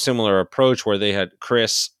sort of similar approach where they had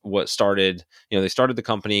Chris what started, they started the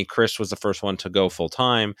company. Chris was the first one to go full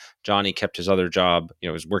time. Johnny kept his other job,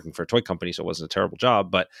 was working for a toy company, so it wasn't a terrible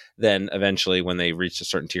job, but then eventually when they reached a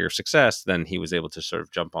certain tier of success, then he was able to sort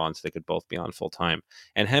of jump on so they could both be on full time.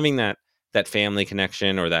 And having that family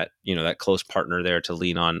connection, or that that close partner there to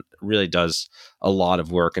lean on, really does a lot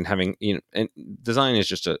of work. And having and design is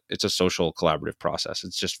just it's a social collaborative process.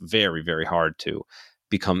 It's just very, very hard to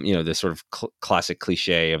become this sort of classic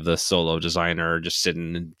cliche of the solo designer just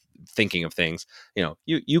sitting and thinking of things.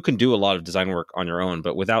 You can do a lot of design work on your own,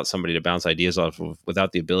 but without somebody to bounce ideas off of,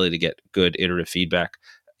 without the ability to get good iterative feedback,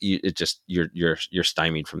 you're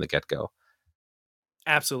stymied from the get-go.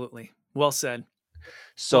 Absolutely. Well said. Well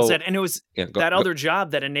So said. And it was yeah, that other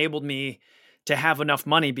job that enabled me to have enough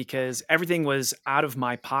money because everything was out of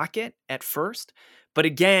my pocket at first. But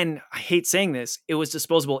again, I hate saying this, it was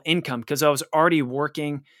disposable income because I was already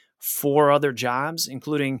working 4 other jobs,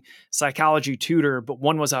 including psychology tutor. But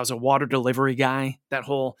one was I was a water delivery guy, that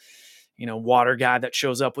whole, water guy that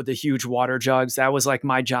shows up with the huge water jugs. That was like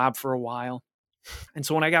my job for a while. And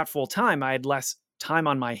so when I got full time, I had less time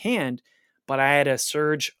on my hand, but I had a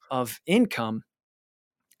surge of income.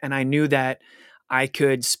 And I knew that I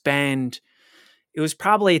could spend, it was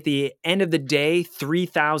probably at the end of the day,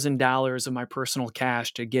 $3,000 of my personal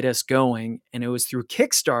cash to get us going. And it was through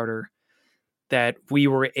Kickstarter that we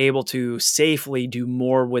were able to safely do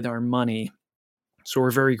more with our money. So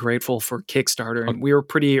we're very grateful for Kickstarter. And we were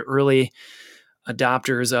pretty early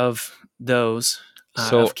adopters of those,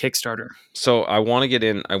 of Kickstarter. So I want to get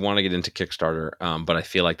in. I want to get into Kickstarter, but I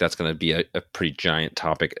feel like that's going to be a pretty giant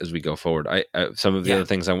topic as we go forward. Some of the other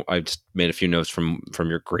things I just made a few notes from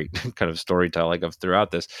your great kind of storytelling of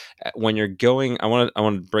throughout this. When you're going, I want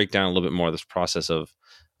to break down a little bit more of this process of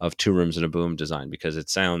 2 rooms and a boom design, because it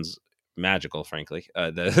sounds magical, frankly.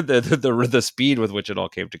 The speed with which it all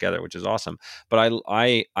came together, which is awesome. But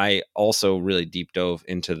I also really deep dove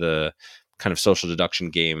into the kind of social deduction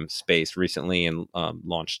game space recently, and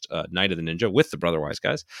launched Night of the Ninja with the Brotherwise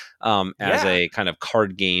guys, as a kind of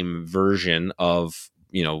card game version of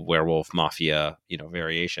Werewolf Mafia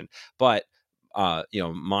variation. But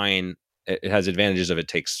mine, it has advantages of, it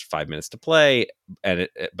takes 5 minutes to play, and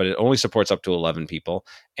but it only supports up to 11 people,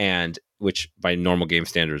 and which by normal game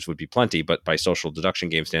standards would be plenty, but by social deduction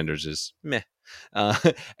game standards is meh. uh,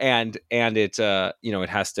 and it's it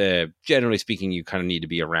has to, generally speaking, you kind of need to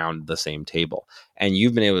be around the same table. And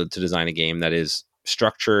you've been able to design a game that is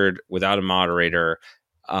structured without a moderator,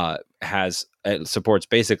 it supports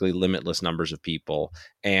basically limitless numbers of people,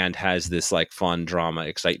 and has this like fun drama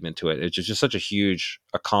excitement to it. It's just such a huge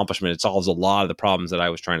accomplishment. It solves a lot of the problems that I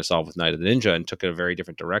was trying to solve with Night of the Ninja, and took it a very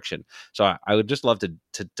different direction. So I would just love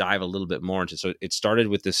to dive a little bit more into. So it started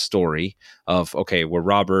with this story of, okay, we're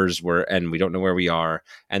robbers, and we don't know where we are,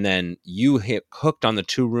 and then you hooked on the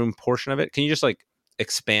 2-room portion of it. Can you just like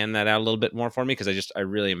expand that out a little bit more for me? Because I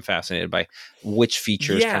really am fascinated by which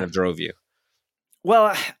features kind of drove you.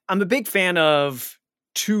 Well, I'm a big fan of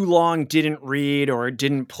too long didn't read or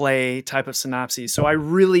didn't play type of synopses. So I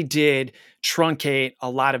really did truncate a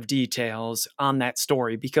lot of details on that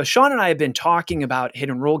story, because Sean and I have been talking about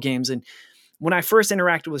hit and roll games. And when I first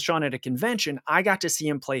interacted with Sean at a convention, I got to see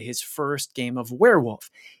him play his first game of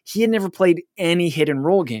Werewolf. He had never played any hit and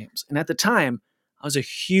roll games. And at the time, I was a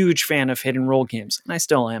huge fan of hit and roll games. And I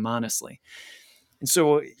still am, honestly. And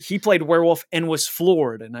so he played Werewolf and was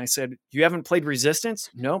floored. And I said, "You haven't played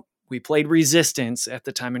Resistance?" "Nope, we played Resistance at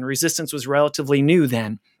the time." And Resistance was relatively new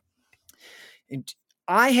then. And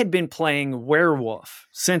I had been playing Werewolf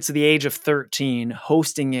since the age of 13,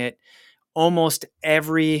 hosting it almost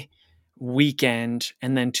every weekend,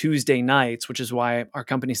 and then Tuesday nights, which is why our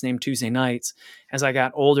company's named Tuesday Nights, as I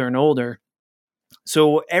got older and older.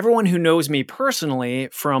 So everyone who knows me personally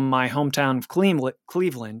from my hometown of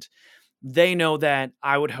Cleveland, they know that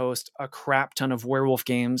I would host a crap ton of Werewolf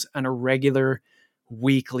games on a regular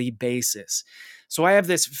weekly basis. So I have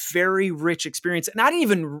this very rich experience. And I didn't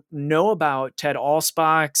even know about Ted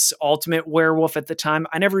Alspach's Ultimate Werewolf at the time.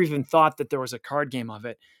 I never even thought that there was a card game of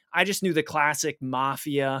it. I just knew the classic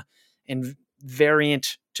Mafia and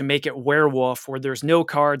variant to make it Werewolf, where there's no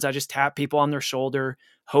cards. I just tap people on their shoulder,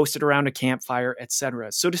 host it around a campfire,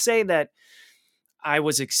 etc. So to say that I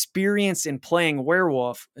was experienced in playing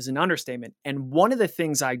Werewolf is an understatement. And one of the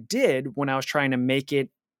things I did when I was trying to make it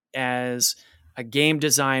as a game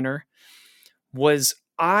designer was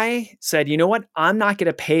I said, you know what? I'm not going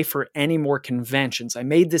to pay for any more conventions. I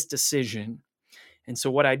made this decision. And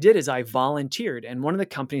so what I did is I volunteered. And one of the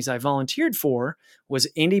companies I volunteered for was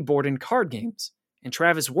Indie Board and Card Games. And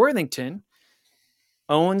Travis Worthington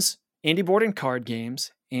owns Indie Board and Card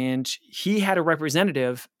Games. And he had a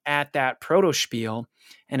representative at that proto spiel.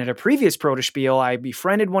 And at a previous proto spiel, I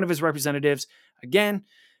befriended one of his representatives. Again,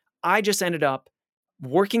 I just ended up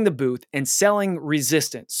working the booth and selling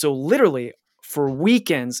Resistance. So literally for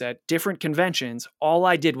weekends at different conventions, all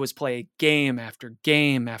I did was play game after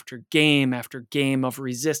game after game after game of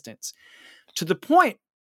Resistance, to the point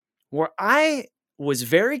where I was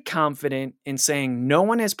very confident in saying no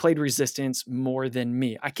one has played Resistance more than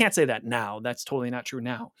me. I can't say that now. That's totally not true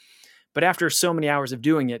now. But after so many hours of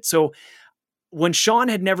doing it. So when Sean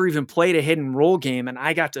had never even played a hidden role game and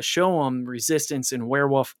I got to show him Resistance and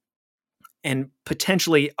Werewolf and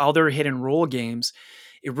potentially other hidden role games,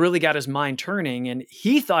 it really got his mind turning. And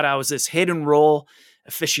he thought I was this hidden role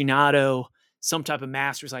aficionado, some type of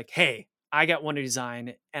master. He's like, hey, I got one to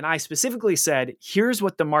design. And I specifically said, here's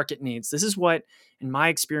what the market needs. This is what, in my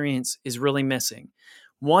experience, is really missing.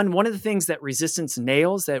 One of the things that Resistance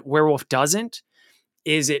nails that Werewolf doesn't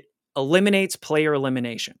is it eliminates player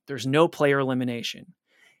elimination. There's no player elimination.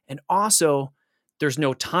 And also, there's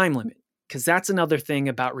no time limit. Because that's another thing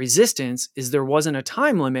about Resistance is there wasn't a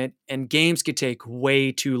time limit and games could take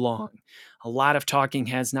way too long. A lot of talking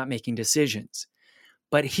heads not making decisions.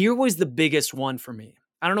 But here was the biggest one for me.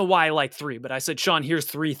 I don't know why I like 3, but I said, Sean, here's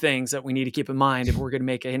 3 things that we need to keep in mind if we're going to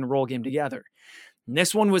make a hidden role game together. And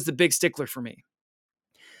this one was the big stickler for me.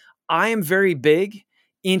 I am very big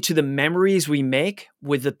into the memories we make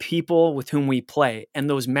with the people with whom we play. And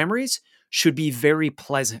those memories should be very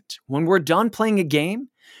pleasant. When we're done playing a game,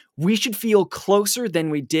 we should feel closer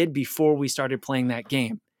than we did before we started playing that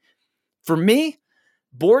game. For me,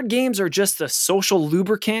 board games are just the social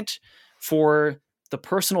lubricant for the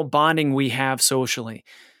personal bonding we have socially.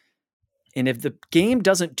 And if the game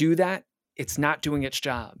doesn't do that, it's not doing its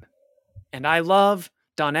job. And I love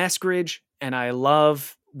Don Eskridge and I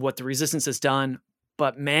love what the Resistance has done.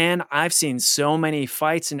 But man, I've seen so many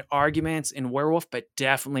fights and arguments in Werewolf, but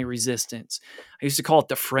definitely Resistance. I used to call it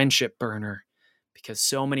the friendship burner because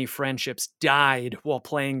so many friendships died while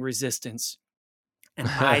playing Resistance. And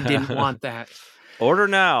I didn't want that. Order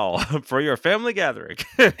now for your family gathering.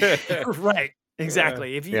 Right.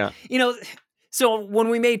 Exactly. If you, so when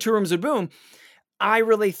we made 2 Rooms of Boom, I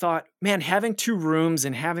really thought, man, having 2 rooms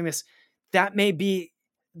and having this, that may be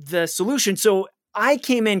the solution. So I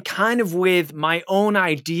came in kind of with my own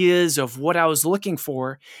ideas of what I was looking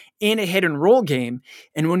for in a hidden role game.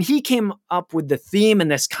 And when he came up with the theme and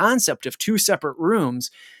this concept of 2 separate rooms,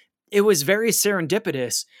 it was very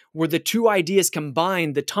serendipitous where the 2 ideas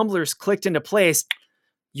combined, the tumblers clicked into place.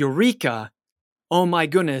 Eureka. Oh my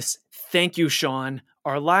goodness. Thank you, Sean.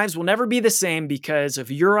 Our lives will never be the same because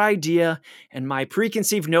of your idea and my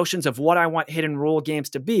preconceived notions of what I want hidden role games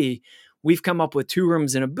to be. We've come up with 2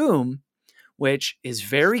 Rooms and a Boom, which is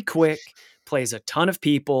very quick, plays a ton of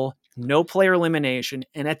people, no player elimination.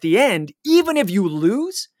 And at the end, even if you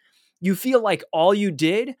lose, you feel like all you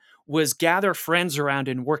did was gather friends around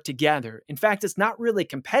and work together. In fact, it's not really a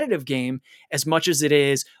competitive game as much as it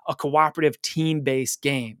is a cooperative team-based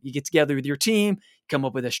game. You get together with your team, come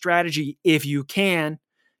up with a strategy if you can,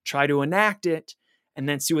 try to enact it, and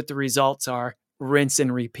then see what the results are, rinse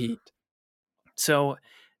and repeat. So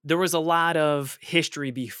there was a lot of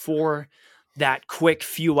history before that quick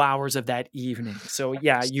few hours of that evening. So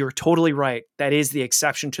yeah, you're totally right. That is the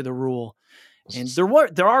exception to the rule. And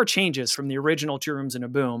there are changes from the original 2 Rooms and a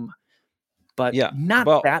Boom, but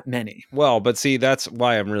not that many. Well, but see, that's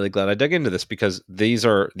why I'm really glad I dug into this, because these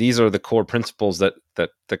are the core principles that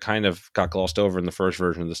kind of got glossed over in the first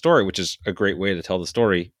version of the story, which is a great way to tell the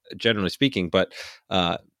story, generally speaking. But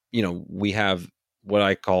we have what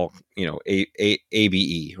I call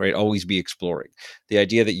ABE, right? Always be exploring. The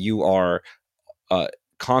idea that you are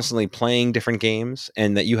constantly playing different games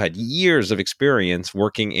and that you had years of experience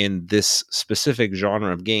working in this specific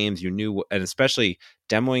genre of games. You knew, and especially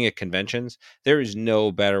demoing at conventions, there is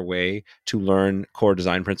no better way to learn core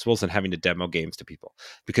design principles than having to demo games to people,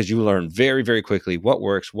 because you learn very, very quickly what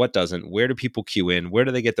works, what doesn't, where do people queue in, where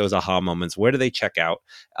do they get those aha moments, where do they check out?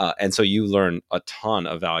 And so you learn a ton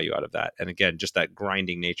of value out of that. And again, just that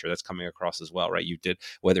grinding nature that's coming across as well, right? You did,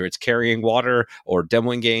 whether it's carrying water or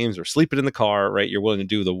demoing games or sleeping in the car, right? You're willing to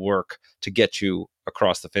do the work to get you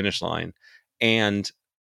across the finish line. And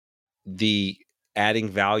the adding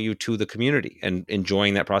value to the community and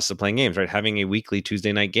enjoying that process of playing games, right? Having a weekly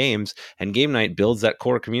Tuesday night games and game night builds that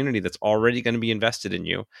core community that's already going to be invested in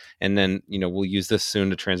you. And then, we'll use this soon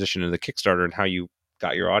to transition into the Kickstarter and how you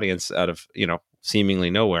got your audience out of, seemingly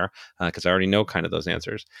nowhere, because I already know kind of those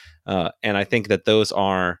answers. And I think that those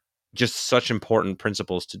are just such important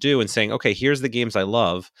principles to do, and saying, okay, here's the games I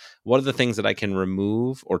love. What are the things that I can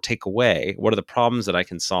remove or take away? What are the problems that I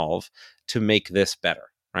can solve to make this better?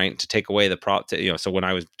 Right. To take away the so when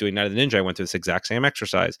I was doing Night of the Ninja, I went through this exact same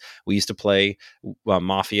exercise. We used to play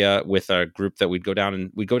Mafia with a group that we'd go down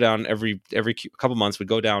every couple months. We'd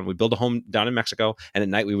go down, we'd build a home down in Mexico. And at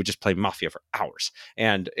night we would just play Mafia for hours.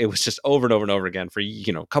 And it was just over and over and over again for,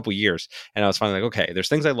 a couple years. And I was finally like, okay, there's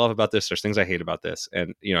things I love about this. There's things I hate about this.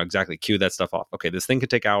 And, exactly, cue that stuff off. Okay, this thing could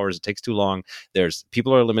take hours. It takes too long. There's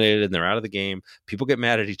people are eliminated and they're out of the game. People get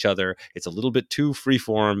mad at each other. It's a little bit too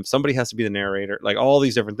freeform. Somebody has to be the narrator, like all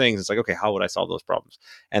these different things. It's like, okay, how would I solve those problems?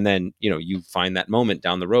 And then, you find that moment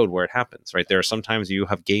down the road where it happens, right? There are sometimes you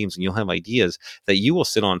have games and you'll have ideas that you will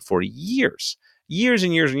sit on for years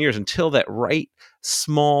and years and years until that right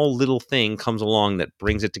small little thing comes along that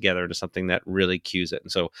brings it together into something that really cues it.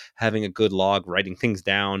 And so having a good log, writing things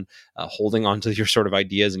down, holding on to your sort of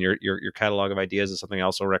ideas and your catalog of ideas is something I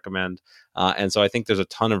also recommend. And so I think there's a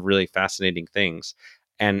ton of really fascinating things.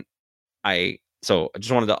 And so I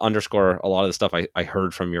just wanted to underscore a lot of the stuff I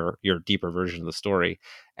heard from your deeper version of the story.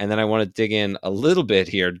 And then I want to dig in a little bit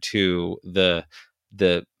here to the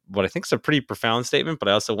what I think is a pretty profound statement, but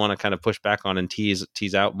I also want to kind of push back on and tease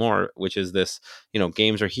out more, which is this,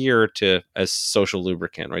 games are here as social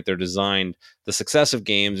lubricant, right? They're designed, the success of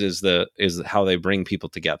games is how they bring people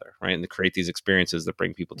together, right? And they create these experiences that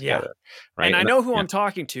bring people together, right? And I know who I'm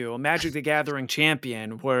talking to, a Magic the Gathering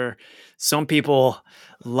champion, where some people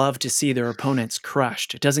love to see their opponents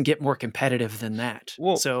crushed. It doesn't get more competitive than that.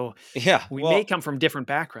 Well, so yeah, we may come from different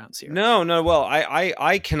backgrounds here. No. Well,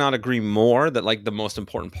 I cannot agree more that like the most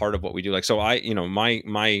important part of what we do, like, so my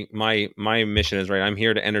mission is, right, I'm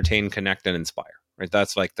here to entertain, connect, and inspire. Right.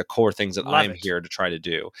 That's like the core things that I'm here to try to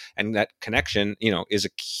do. And that connection, is a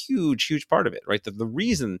huge part of it. Right. The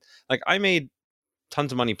reason, like, I made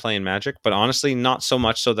tons of money playing Magic, but honestly, not so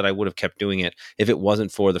much so that I would have kept doing it if it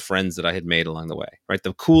wasn't for the friends that I had made along the way, right?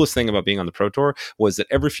 The coolest thing about being on the Pro Tour was that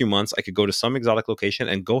every few months I could go to some exotic location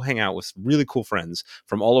and go hang out with really cool friends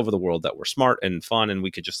from all over the world that were smart and fun, and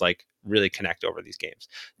we could just like really connect over these games.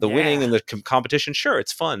 The winning and the competition, sure,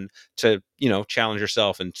 it's fun to, challenge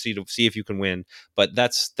yourself and see if you can win, but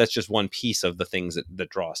that's just one piece of the things that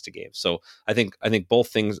draw us to games. So I think both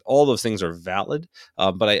things, all those things are valid,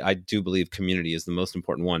 but I do believe community is the most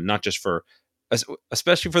important one, not just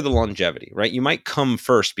especially for the longevity, right? You might come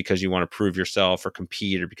first because you want to prove yourself or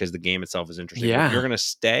compete, or because the game itself is interesting. Yeah. If you're going to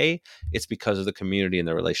stay, it's because of the community and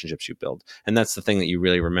the relationships you build. And that's the thing that you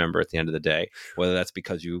really remember at the end of the day, whether that's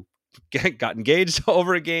because you got engaged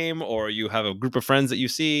over a game or you have a group of friends that you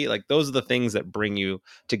see, like those are the things that bring you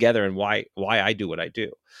together and why I do what I do.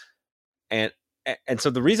 And so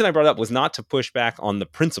the reason I brought it up was not to push back on the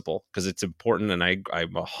principle, because it's important and I'm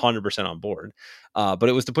 100% on board, but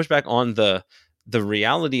it was to push back on the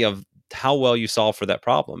reality of how well you solve for that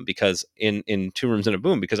problem. Because in Two Rooms and a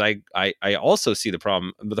Boom, because I also see the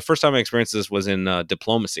problem. But the first time I experienced this was in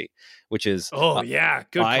Diplomacy, which is good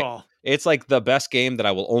call. It's like the best game that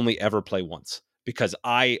I will only ever play once, because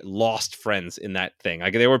I lost friends in that thing.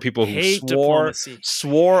 Like, there were people who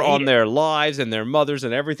swore on their lives and their mothers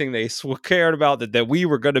and everything they cared about that we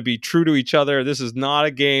were going to be true to each other. This is not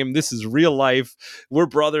a game. This is real life. We're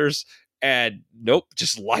brothers. And nope,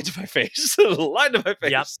 just lied to my face. Lied to my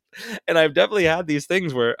face. Yep. And I've definitely had these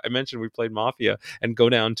things where I mentioned we played Mafia and go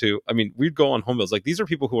down to, we'd go on home builds. Like, these are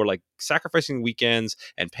people who are like sacrificing weekends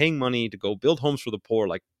and paying money to go build homes for the poor.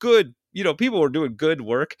 Like, good, people were doing good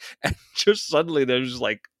work. And just suddenly there's just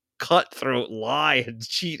like cutthroat lie and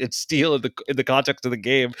cheat and steal in the context of the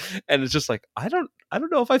game. And it's just like, I don't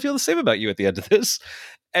know if I feel the same about you at the end of this.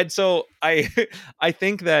 And so I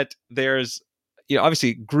think that there's,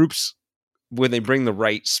 obviously groups, when they bring the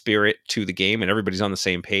right spirit to the game and everybody's on the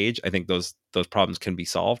same page, I think those problems can be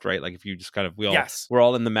solved, right? Like, if you just kind of, we're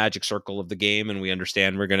all in the magic circle of the game and we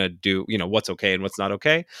understand we're going to do, what's okay and what's not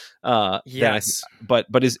okay. Yes. But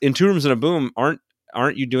is in Two Rooms and a Boom,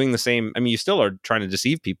 aren't you doing the same? You still are trying to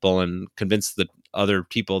deceive people and convince the other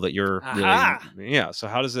people that you're really, So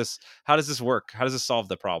how does this work? How does this solve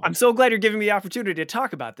the problem? I'm so glad you're giving me the opportunity to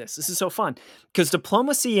talk about this. This is so fun, because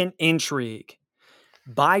Diplomacy and Intrigue,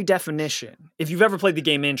 by definition, if you've ever played the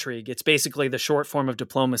game Intrigue, it's basically the short form of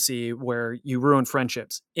Diplomacy where you ruin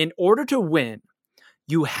friendships. In order to win,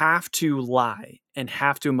 you have to lie and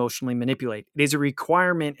have to emotionally manipulate. It is a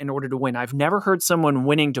requirement in order to win. I've never heard someone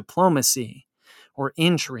winning Diplomacy or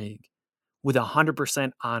Intrigue with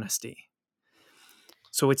 100% honesty.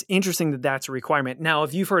 So it's interesting that that's a requirement. Now,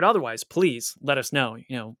 if you've heard otherwise, please let us know,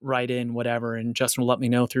 write in whatever, and Justin will let me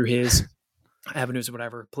know through his avenues or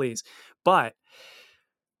whatever, please. But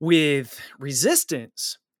with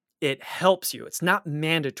resistance, it helps you. It's not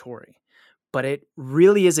mandatory, but it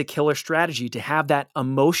really is a killer strategy to have that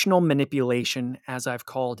emotional manipulation, as I've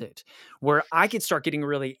called it, where I could start getting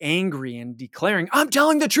really angry and declaring, I'm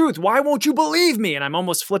telling the truth. Why won't you believe me? And I'm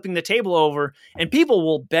almost flipping the table over, and people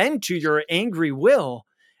will bend to your angry will.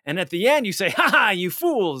 And at the end, you say, ha, you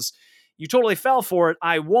fools. You totally fell for it.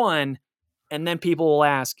 I won. And then people will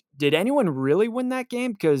ask, did anyone really win that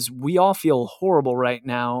game? Because we all feel horrible right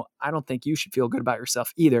now. I don't think you should feel good about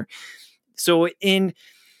yourself either. So in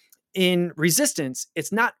resistance,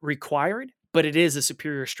 it's not required, but it is a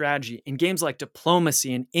superior strategy. In games like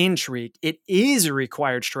diplomacy and intrigue, it is a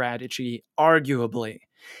required strategy, arguably.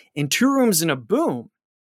 In Two Rooms and a Boom,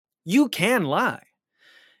 you can lie.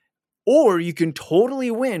 Or you can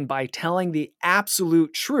totally win by telling the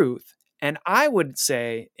absolute truth. And I would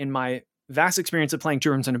say, in my vast experience of playing Two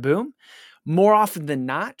Rooms and a Boom, more often than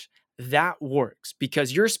not, that works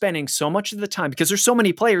because you're spending so much of the time, because there's so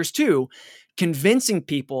many players too, convincing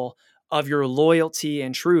people of your loyalty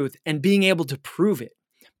and truth and being able to prove it,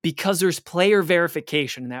 because there's player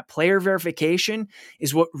verification. And that player verification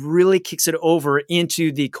is what really kicks it over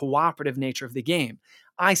into the cooperative nature of the game.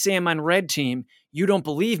 I say I'm on red team. You don't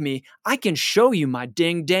believe me. I can show you my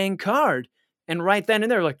ding dang card. And right then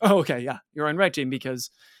and there, like, oh, okay, yeah, you're on red team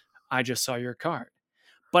because I just saw your card.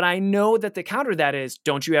 But I know that the counter to that is,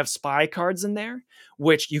 don't you have spy cards in there,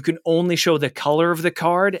 which you can only show the color of the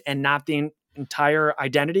card and not the entire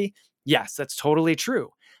identity? Yes, that's totally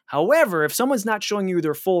true. However, if someone's not showing you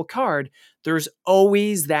their full card, there's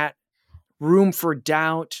always that room for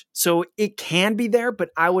doubt. So it can be there, but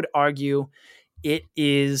I would argue it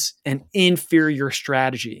is an inferior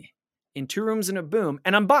strategy. In Two Rooms and a Boom,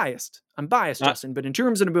 and I'm biased, Justin, but in Two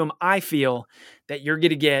Rooms and a Boom, I feel that you're going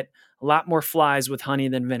to get a lot more flies with honey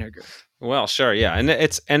than vinegar. Well, sure, yeah, and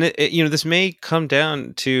this may come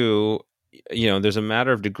down to, there's a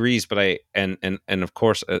matter of degrees, but and of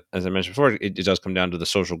course, as I mentioned before, it does come down to the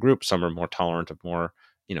social group. Some are more tolerant of more,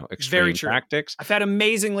 extreme tactics. I've had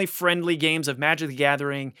amazingly friendly games of Magic the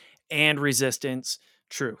Gathering and Resistance.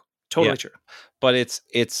 True, totally true. But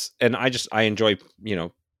and I enjoy,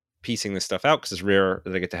 piecing this stuff out because it's rare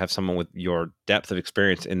that I get to have someone with your depth of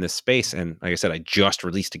experience in this space. And like I said, I just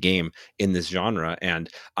released a game in this genre and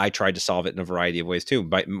I tried to solve it in a variety of ways too.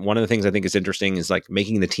 But one of the things I think is interesting is like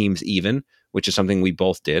making the teams even, which is something we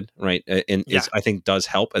both did, right? And I think does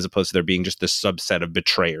help, as opposed to there being just this subset of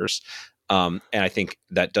betrayers. And I think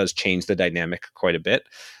that does change the dynamic quite a bit.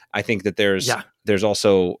 I think that there's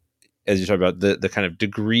also, as you talk about, the kind of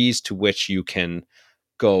degrees to which you can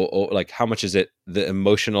go, like how much is it the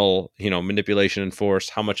emotional, manipulation and force?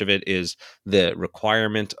 How much of it is the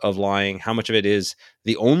requirement of lying? How much of it is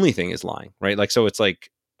the only thing is lying, right? Like, so it's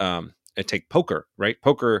like, I take poker, right?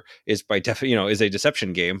 Poker is is a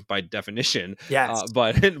deception game by definition. Yes.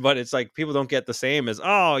 But it's like people don't get the same as,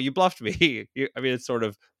 oh, you bluffed me. It's sort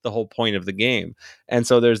of the whole point of the game. And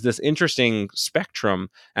so there's this interesting spectrum.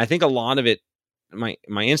 And I think a lot of it, my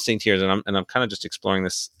instinct here is, and I'm kind of just exploring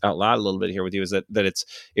this out loud a little bit here with you, is that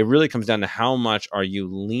it really comes down to how much are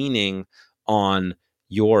you leaning on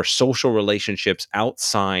your social relationships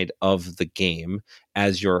outside of the game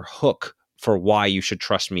as your hook for why you should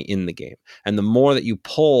trust me in the game. And the more that you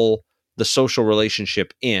pull the social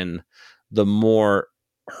relationship in, the more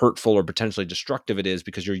hurtful or potentially destructive it is,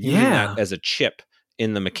 because you're using that as a chip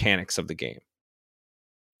in the mechanics of the game.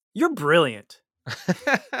 You're brilliant.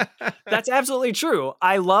 That's absolutely true.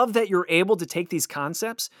 I love that you're able to take these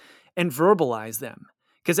concepts and verbalize them,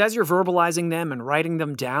 because as you're verbalizing them and writing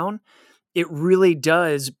them down, it really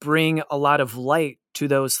does bring a lot of light to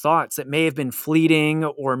those thoughts that may have been fleeting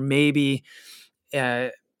or maybe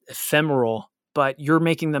ephemeral, but you're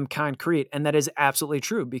making them concrete. And that is absolutely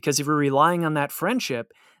true, because if you're relying on that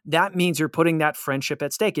friendship, that means you're putting that friendship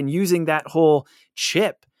at stake. And using that whole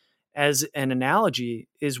chip as an analogy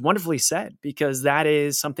is wonderfully said, because that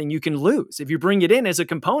is something you can lose. If you bring it in as a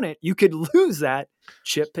component, you could lose that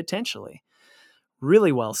chip potentially.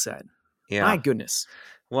 Really well said. Yeah. My goodness.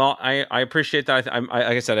 Well, I appreciate that. Like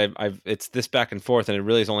I said, it's this back and forth, and it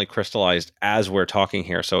really is only crystallized as we're talking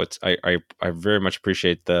here. So I very much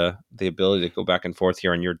appreciate the ability to go back and forth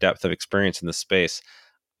here and your depth of experience in this space.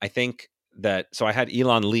 I think so I had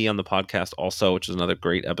Elon Lee on the podcast also, which is another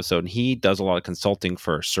great episode. And he does a lot of consulting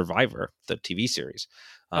for Survivor, the TV series.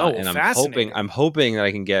 And I'm hoping that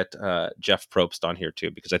I can get Jeff Probst on here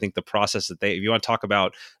too, because I think the process that if you want to talk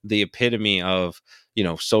about the epitome of,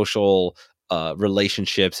 social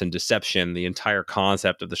relationships and deception. The entire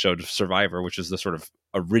concept of the show Survivor, which is the sort of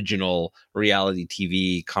original reality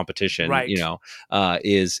TV competition, Right.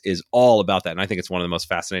 is all about that. And I think it's one of the most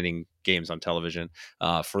fascinating games on television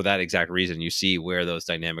for that exact reason. You see where those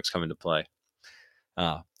dynamics come into play.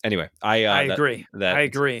 Anyway, I agree. I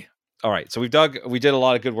agree. All right, so we did a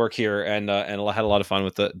lot of good work here, and had a lot of fun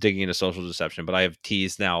with the digging into social deception. But I have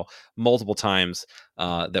teased now multiple times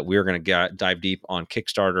that we're going to dive deep on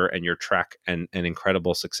Kickstarter and your track and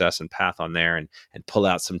incredible success and path on there, and pull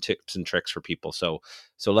out some tips and tricks for people. So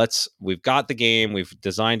we've got the game, we've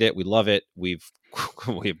designed it, we love it, we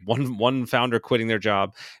have one founder quitting their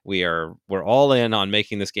job. We're all in on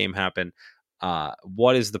making this game happen.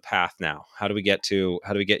 What is the path now? How do we get your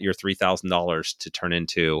 $3,000 to turn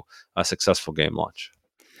into a successful game launch?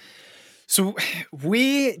 So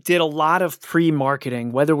we did a lot of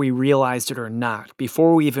pre-marketing, whether we realized it or not,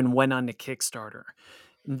 before we even went on to Kickstarter.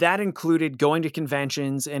 That included going to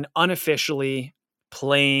conventions and unofficially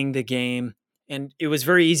playing the game. And it was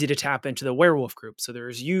very easy to tap into the werewolf group. So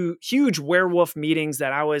there's huge werewolf meetings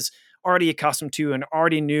that I was already accustomed to and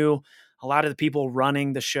already knew a lot of the people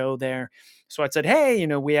running the show there. So I said, hey,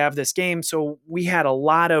 we have this game. So we had a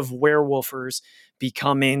lot of werewolfers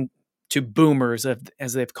becoming to boomers,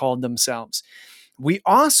 as they've called themselves. We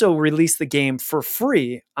also released the game for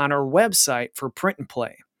free on our website for print and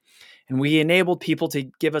play. And we enabled people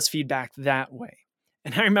to give us feedback that way.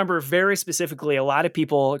 And I remember very specifically a lot of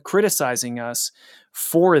people criticizing us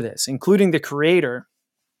for this, including the creator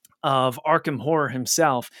of Arkham Horror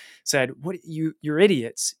himself said, "What you're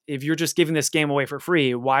idiots. If you're just giving this game away for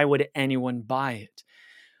free, why would anyone buy it?"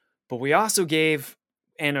 But we also gave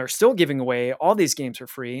and are still giving away all these games for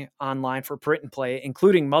free online for print and play,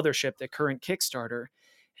 including Mothership, the current Kickstarter.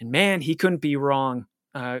 And man, he couldn't be wrong.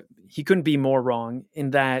 He couldn't be more wrong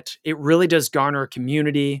in that it really does garner a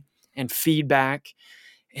community and feedback.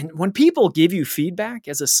 And when people give you feedback,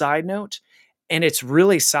 as a side note, and it's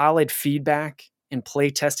really solid feedback and play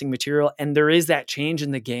testing material, and there is that change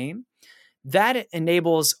in the game, that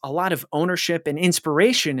enables a lot of ownership and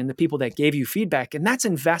inspiration in the people that gave you feedback. And that's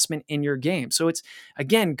investment in your game. So it's,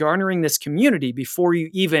 again, garnering this community before you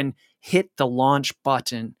even hit the launch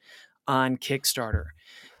button on Kickstarter.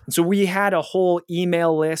 And so we had a whole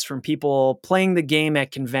email list from people playing the game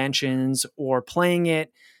at conventions or playing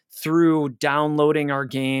it through downloading our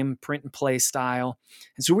game, print and play style.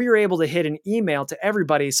 And so we were able to hit an email to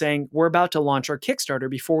everybody saying, we're about to launch our Kickstarter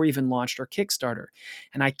before we even launched our Kickstarter.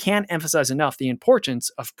 And I can't emphasize enough the importance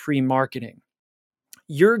of pre-marketing.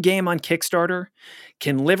 Your game on Kickstarter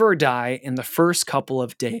can live or die in the first couple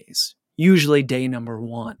of days, usually day number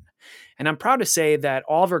 1. And I'm proud to say that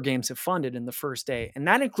all of our games have funded in the first day. And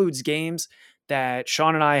that includes games that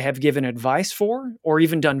Sean and I have given advice for or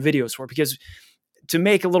even done videos for, because to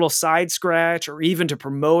make a little side scratch or even to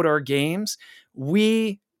promote our games,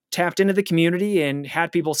 we tapped into the community and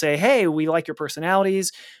had people say, hey, we like your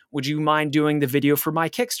personalities. Would you mind doing the video for my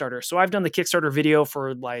Kickstarter? So I've done the Kickstarter video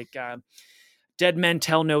for Dead Men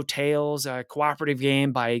Tell No Tales, a cooperative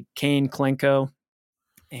game by Kane Klenko,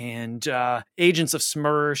 and Agents of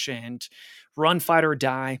Smersh and Run, Fight, or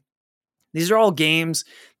Die. These are all games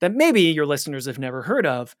that maybe your listeners have never heard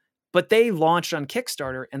of, but they launched on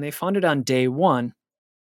Kickstarter and they funded on day 1.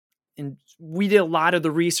 And we did a lot of the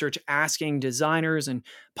research asking designers and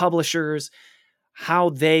publishers how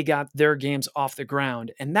they got their games off the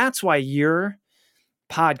ground. And that's why your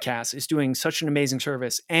podcast is doing such an amazing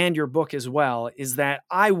service, and your book as well, is that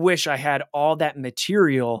I wish I had all that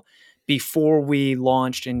material before we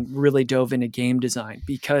launched and really dove into game design,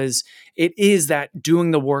 because it is that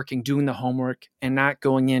doing the work and doing the homework and not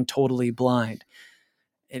going in totally blind.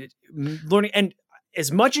 Learning, and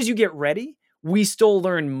as much as you get ready, we still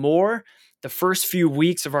learn more the first few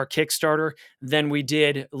weeks of our Kickstarter than we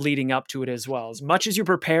did leading up to it as well. As much as you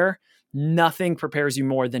prepare, nothing prepares you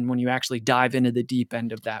more than when you actually dive into the deep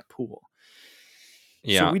end of that pool.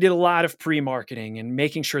 Yeah. So we did a lot of pre-marketing and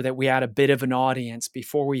making sure that we had a bit of an audience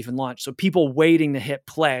before we even launched. So people waiting to hit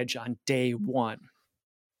pledge on day 1.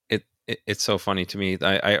 It's so funny to me.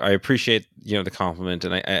 I appreciate the compliment,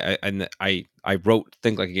 and I wrote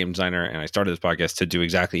Think Like a Game Designer, and I started this podcast to do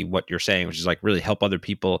exactly what you're saying, which is like really help other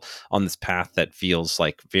people on this path that feels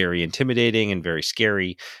like very intimidating and very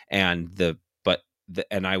scary. And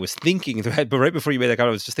I was thinking, but right before you made that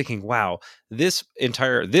comment, I was just thinking, wow, this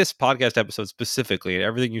podcast episode specifically and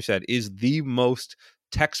everything you said is the most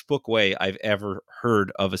textbook way I've ever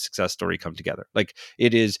heard of a success story come together. Like,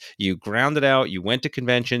 it is, you ground it out, you went to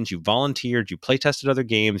conventions, you volunteered, you play tested other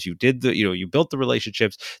games, you did the, you built the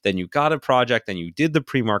relationships, then you got a project, then you did the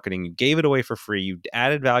pre-marketing, you gave it away for free, you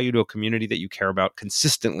added value to a community that you care about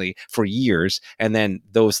consistently for years, and then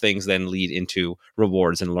those things then lead into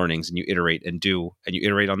rewards and learnings, and you iterate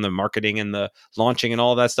on the marketing and the launching and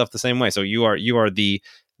all of that stuff the same way. So you are the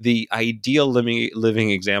ideal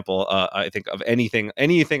living example, I think, of anything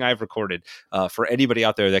I've recorded for anybody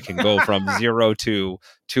out there that can go from zero to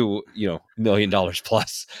 $1 million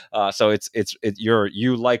plus. So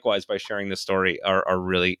you likewise, by sharing this story, are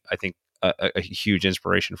really, I think, a huge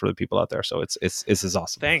inspiration for the people out there. So this is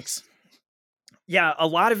awesome. Thanks. Yeah, a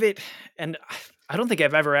lot of it, and I don't think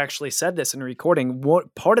I've ever actually said this in a recording.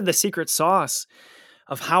 What part of the secret sauce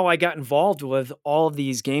of how I got involved with all of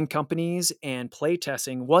these game companies and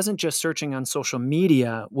playtesting wasn't just searching on social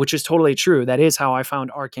media, which is totally true. That is how I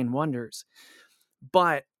found Arcane Wonders.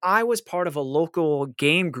 But I was part of a local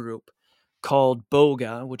game group called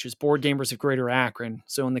BOGA, which is Board Gamers of Greater Akron,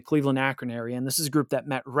 so in the Cleveland, Akron area. And this is a group that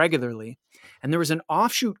met regularly. And there was an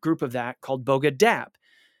offshoot group of that called BOGA DAP,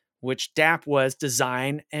 which DAP was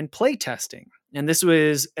design and playtesting. And this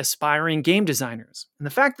was aspiring game designers. And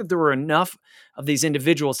the fact that there were enough of these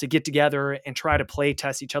individuals to get together and try to play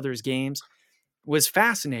test each other's games was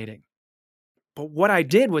fascinating. But what I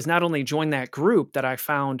did was not only join that group that I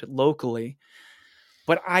found locally,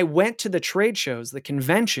 but I went to the trade shows, the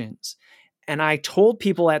conventions, and I told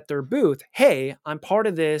people at their booth, hey, I'm part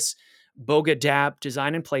of this BOGA DAP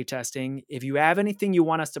design and playtesting. If you have anything you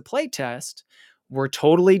want us to playtest, we're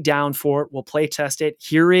totally down for it. We'll playtest it.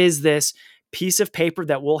 Here is this piece of paper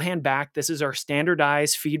that we'll hand back. This is our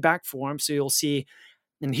standardized feedback form. So you'll see,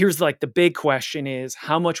 and here's like the big question is,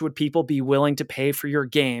 how much would people be willing to pay for your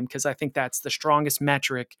game? Because I think that's the strongest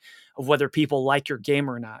metric of whether people like your game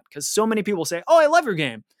or not. Because so many people say, oh, I love your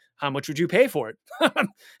game. How much would you pay for it?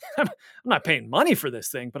 I'm not paying money for this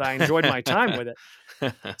thing, but I enjoyed my time with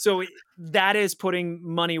it. So that is putting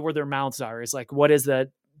money where their mouths are, is like, what is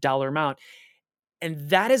the dollar amount? And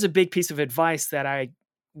that is a big piece of advice that I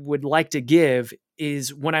would like to give,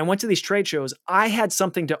 is when I went to these trade shows, I had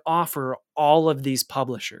something to offer all of these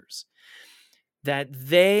publishers, that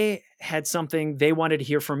they had something they wanted to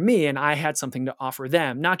hear from me, and I had something to offer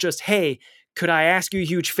them. Not just, hey, could I ask you a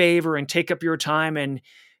huge favor and take up your time and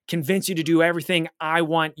convince you to do everything I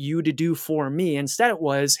want you to do for me? Instead, it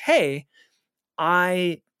was, hey,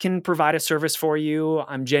 I can provide a service for you.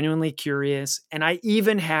 I'm genuinely curious. And I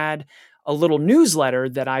even had a little newsletter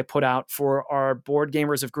that I put out for our Board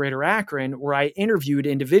Gamers of Greater Akron, where I interviewed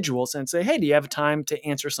individuals and say, hey, do you have time to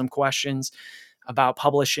answer some questions about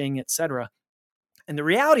publishing, etc.? And the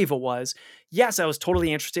reality of it was, yes, I was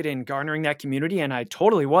totally interested in garnering that community, and I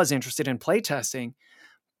totally was interested in playtesting.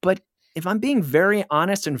 But if I'm being very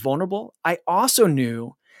honest and vulnerable, I also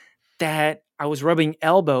knew that I was rubbing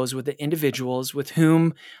elbows with the individuals with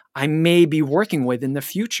whom I may be working with in the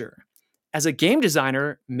future. As a game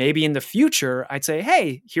designer, maybe in the future, I'd say,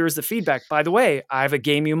 hey, here's the feedback. By the way, I have a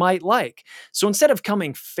game you might like. So instead of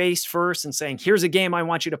coming face first and saying, here's a game I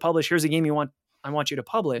want you to publish, here's a game I want you to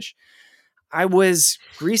publish, I was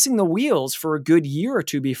greasing the wheels for a good year or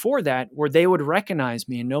two before that, where they would recognize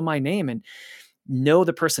me and know my name and know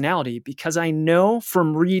the personality, because I know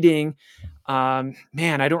from reading, I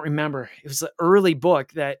don't remember. It was an early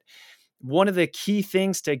book that one of the key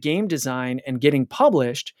things to game design and getting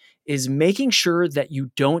published is making sure that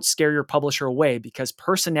you don't scare your publisher away, because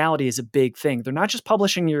personality is a big thing. They're not just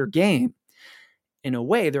publishing your game. In a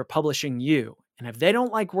way, they're publishing you. And if they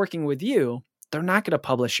don't like working with you, they're not going to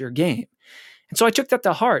publish your game. And so I took that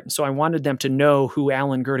to heart. And so I wanted them to know who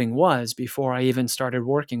Alan Girding was before I even started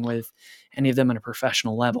working with any of them on a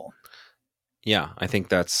professional level. Yeah, I think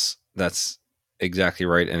that's exactly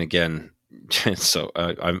right. And again, so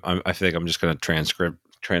I think I'm just going to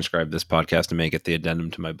transcribe this podcast and make it the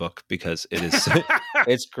addendum to my book, because it is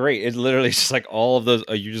it's great. It literally is just like all of those,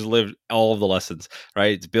 you just lived all of the lessons,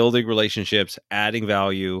 right? It's building relationships, adding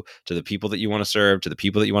value to the people that you want to serve, to the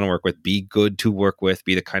people that you want to work with, be good to work with,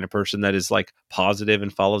 be the kind of person that is like positive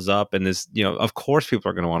and follows up, and is, of course people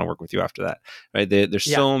are going to want to work with you after that, right?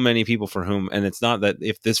 There's so many people for whom, and it's not that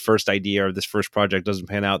if this first idea or this first project doesn't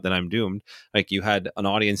pan out, then I'm doomed. Like, you had an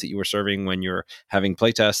audience that you were serving when you're having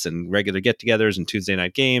playtests and regular get-togethers and Tuesday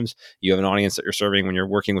night games. You have an audience that you're serving when you're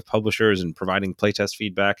working with publishers and providing playtest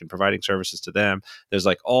feedback and providing services to them. There's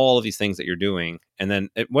like all of these things that you're doing. And then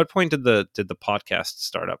at what point did the podcast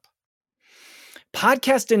start up?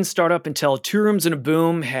 Podcast didn't start up until Two Rooms and a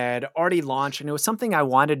Boom had already launched, and it was something I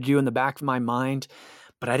wanted to do in the back of my mind,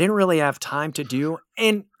 but I didn't really have time to do.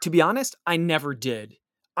 And to be honest, I never did.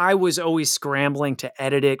 I was always scrambling to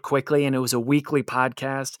edit it quickly, and it was a weekly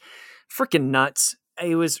podcast. Freaking nuts.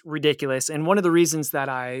 It was ridiculous. And one of the reasons that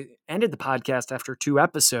I ended the podcast after 2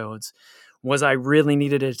 episodes was I really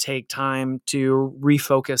needed to take time to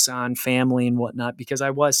refocus on family and whatnot, because I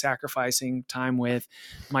was sacrificing time with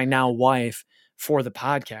my now wife for the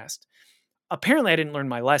podcast. Apparently I didn't learn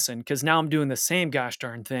my lesson, because now I'm doing the same gosh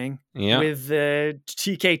darn thing with the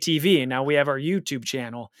TKTV, and now we have our YouTube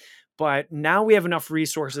channel. But now we have enough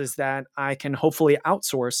resources that I can hopefully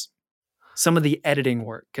outsource some of the editing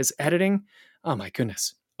work, because editing, oh my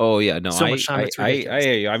goodness. Oh yeah, no, so much time, it's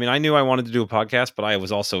ridiculous. I mean, I knew I wanted to do a podcast, but I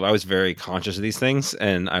was very conscious of these things,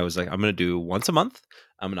 and I was like, I'm going to do once a month.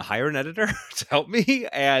 I'm going to hire an editor to help me,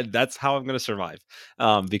 and that's how I'm going to survive.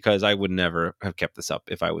 Because I would never have kept this up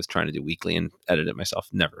if I was trying to do weekly and edit it myself.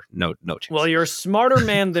 Never, no chance. Well, you're a smarter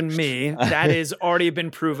man than me. That has already been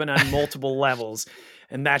proven on multiple levels.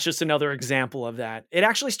 And that's just another example of that. It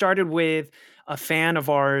actually started with a fan of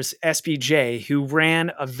ours, SBJ, who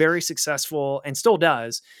ran a very successful, and still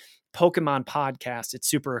does, Pokemon podcast. It's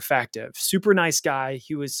super effective. Super nice guy.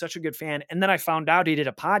 He was such a good fan. And then I found out he did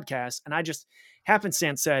a podcast, and I just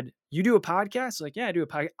happenstance said, "You do a podcast?" Like, "Yeah, I do a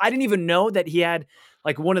podcast." I didn't even know that he had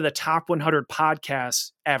like one of the top 100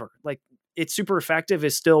 podcasts ever. Like, It's Super Effective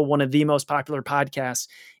is still one of the most popular podcasts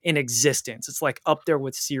in existence. It's like up there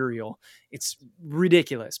with Serial. It's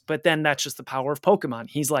ridiculous. But then that's just the power of Pokemon.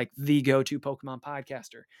 He's like the go-to Pokemon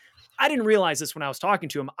podcaster. I didn't realize this when I was talking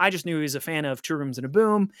to him. I just knew he was a fan of Two Rooms and a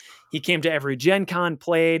Boom. He came to every Gen Con,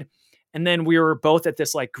 played. And then we were both at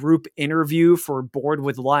this like group interview for Bored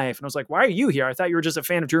with Life. And I was like, "Why are you here? I thought you were just a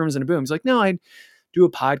fan of Two Rooms and a Boom." He's like, "No, I do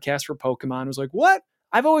a podcast for Pokemon." I was like, "What?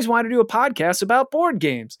 I've always wanted to do a podcast about board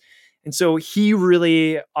games." And so he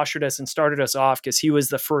really ushered us and started us off, because he was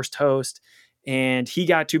the first host, and he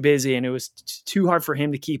got too busy, and it was too hard for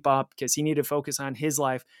him to keep up because he needed to focus on his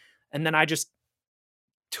life. And then I just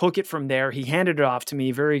took it from there. He handed it off to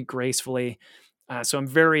me very gracefully. So I'm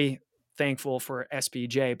very thankful for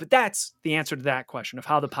SBJ. But that's the answer to that question of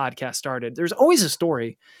how the podcast started. There's always a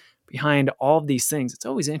story behind all of these things. It's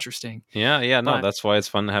always interesting. Yeah, no, that's why it's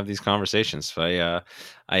fun to have these conversations. I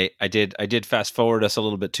did fast forward us a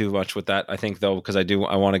little bit too much with that, I think, though, because I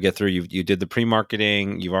want to get through. You did the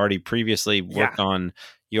pre-marketing. You've already previously worked on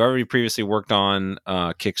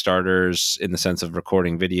Kickstarters, in the sense of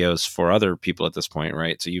recording videos for other people at this point,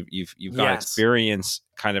 right? So you've got experience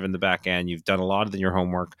kind of in the back end. You've done a lot of your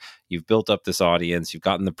homework. You've built up this audience. You've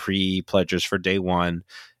gotten the pre-pledgers for day one.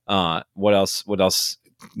 What else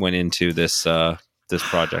went into this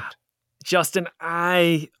project? Justin,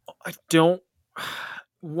 I don't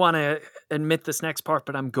want to admit this next part,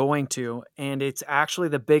 but I'm going to, and it's actually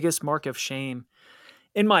the biggest mark of shame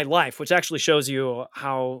in my life, which actually shows you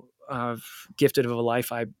how gifted of a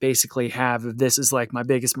life I basically have. This is like my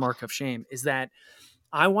biggest mark of shame, is that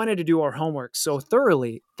I wanted to do our homework so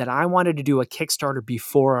thoroughly that I wanted to do a Kickstarter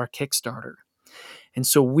before our Kickstarter. And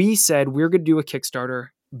so we said we're going to do a Kickstarter,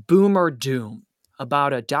 Boom or Doom,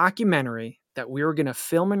 about a documentary that we were going to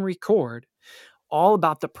film and record, all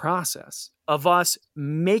about the process of us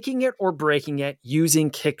making it or breaking it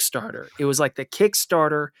using Kickstarter. It was like the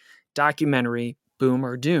Kickstarter documentary, Boom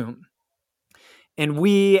or Doom. And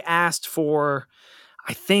we asked for,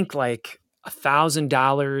 I think, like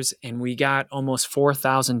 $1,000, and we got almost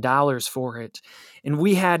 $4,000 for it. And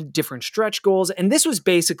we had different stretch goals. And this was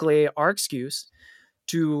basically our excuse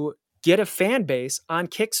to get a fan base on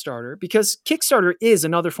Kickstarter, because Kickstarter is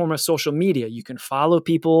another form of social media. You can follow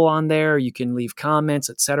people on there, you can leave comments,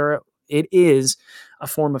 etc. It is a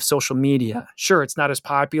form of social media. Sure, it's not as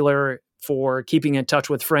popular for keeping in touch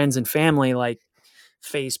with friends and family like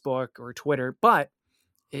Facebook or Twitter, but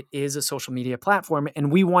it is a social media platform,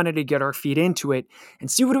 and we wanted to get our feet into it and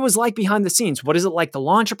see what it was like behind the scenes. What is it like to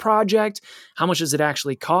launch a project? How much does it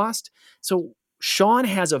actually cost? So Sean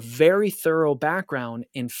has a very thorough background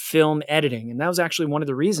in film editing, and that was actually one of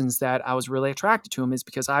the reasons that I was really attracted to him, is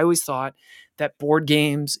because I always thought that board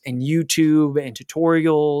games and YouTube and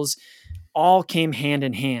tutorials all came hand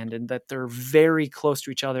in hand, and that they're very close to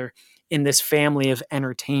each other in this family of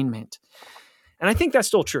entertainment. And I think that's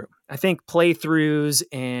still true. I think playthroughs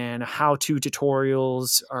and how-to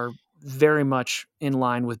tutorials are very much in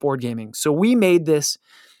line with board gaming. So we made this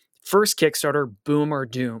first Kickstarter, Boom or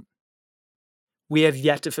Doom. We have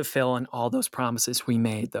yet to fulfill on all those promises we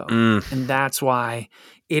made, though. And that's why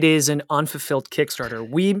it is an unfulfilled Kickstarter.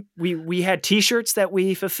 We had t-shirts that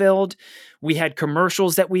we fulfilled. We had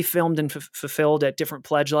commercials that we filmed and fulfilled at different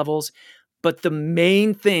pledge levels. But the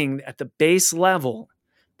main thing at the base level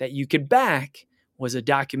that you could back was a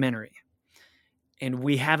documentary. And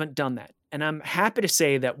we haven't done that. And I'm happy to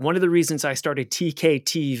say that one of the reasons I started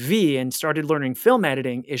TKTV and started learning film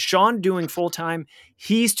editing is Sean doing full time.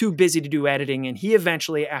 He's too busy to do editing. And he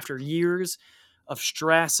eventually, after years of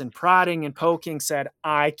stress and prodding and poking, said,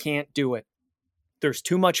 I can't do it. There's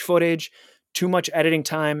too much footage, too much editing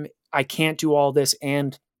time. I can't do all this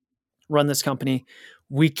and run this company.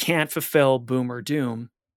 We can't fulfill Boom or Doom.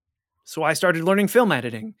 So I started learning film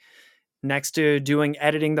editing next to doing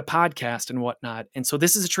editing the podcast and whatnot. And so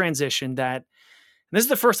this is a transition that, this is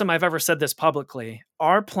the first time I've ever said this publicly.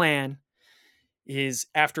 Our plan is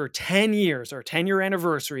after 10 years, our 10-year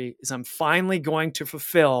anniversary, is I'm finally going to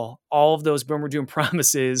fulfill all of those Boomer Doom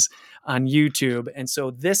promises on YouTube. And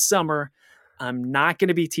so this summer, I'm not going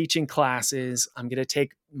to be teaching classes. I'm going to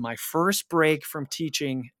take my first break from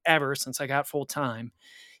teaching ever since I got full time.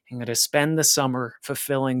 I'm going to spend the summer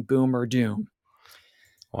fulfilling Boomer Doom.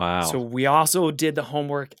 Wow. So we also did the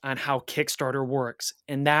homework on how Kickstarter works.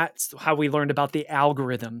 And that's how we learned about the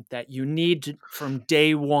algorithm that you need to, from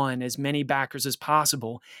day one, as many backers as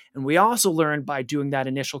possible. And we also learned by doing that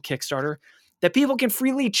initial Kickstarter that people can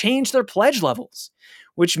freely change their pledge levels,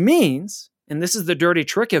 which means, and this is the dirty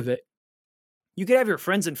trick of it, you could have your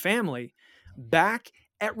friends and family back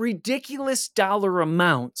at ridiculous dollar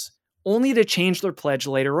amounts only to change their pledge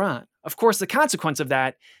later on. Of course, the consequence of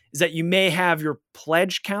that is that you may have your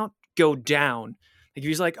pledge count go down. Like if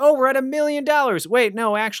you're like, oh, we're at $1 million. Wait,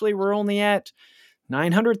 no, actually, we're only at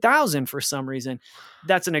 900,000 for some reason.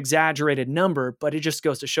 That's an exaggerated number, but it just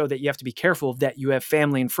goes to show that you have to be careful that you have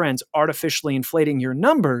family and friends artificially inflating your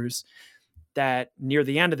numbers, that near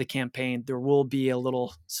the end of the campaign, there will be a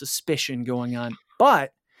little suspicion going on.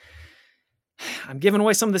 But I'm giving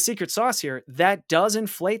away some of the secret sauce here. That does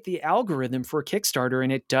inflate the algorithm for Kickstarter,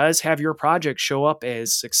 and it does have your project show up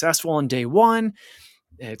as successful on day one.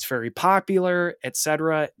 It's very popular,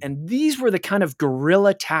 etc. And these were the kind of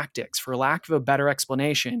guerrilla tactics, for lack of a better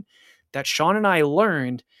explanation, that Sean and I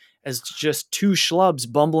learned as just two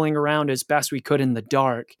schlubs bumbling around as best we could in the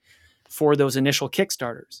dark for those initial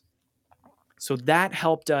Kickstarters. So that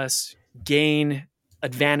helped us gain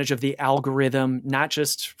advantage of the algorithm, not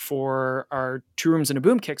just for our Two Rooms and a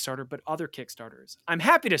Boom Kickstarter, but other Kickstarters. I'm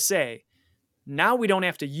happy to say now we don't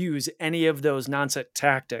have to use any of those nonsense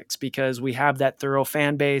tactics because we have that thorough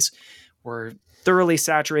fan base. We're thoroughly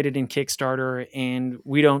saturated in Kickstarter, and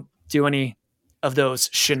we don't do any of those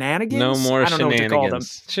shenanigans. No more I don't know what to call them.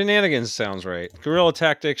 Shenanigans sounds right. Guerrilla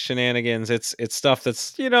tactics, shenanigans. It's stuff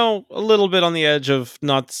that's, a little bit on the edge of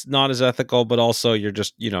not as ethical, but also you're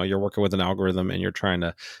just, you're working with an algorithm and you're trying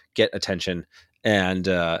to get attention, and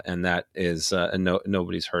that is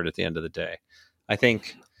nobody's hurt at the end of the day. I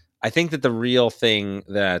think that the real thing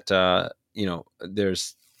that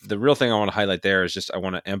there's the real thing I want to highlight there is just I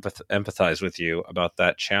want to empathize with you about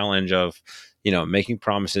that challenge of making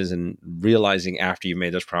promises and realizing after you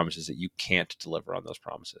made those promises that you can't deliver on those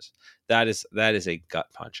promises. That is a gut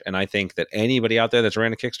punch. And I think that anybody out there that's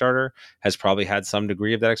ran a Kickstarter has probably had some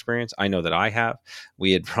degree of that experience. I know that I have.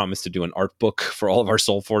 We had promised to do an art book for all of our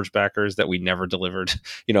SoulForge backers that we never delivered.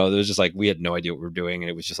 It was just like we had no idea what we were doing, and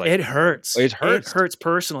it was just like it hurts. It hurts. It hurts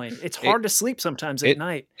personally. It's hard to sleep sometimes at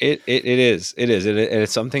night. It is. And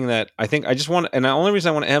it's something that I think I just want. And the only reason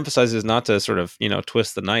I want to emphasize is not to sort of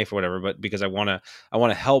twist the knife or whatever, but because I want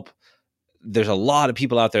to help. There's a lot of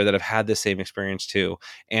people out there that have had this same experience too.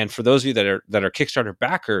 And for those of you that are Kickstarter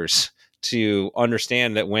backers, to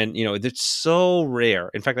understand that when, it's so rare.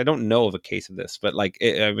 In fact, I don't know of a case of this, but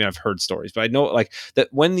I've heard stories, but I know that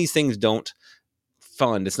when these things don't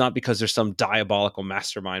fund, it's not because there's some diabolical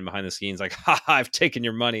mastermind behind the scenes like, ha, I've taken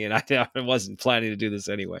your money and I wasn't planning to do this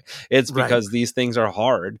anyway. It's because these things are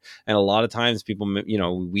hard, and a lot of times people,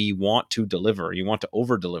 we want to deliver, you want to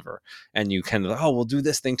over deliver, and you kind of, we'll do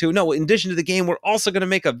this thing too. No, in addition to the game, we're also going to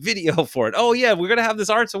make a video for it. Oh yeah, we're going to have this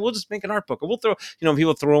art, so we'll just make an art book, or we'll throw,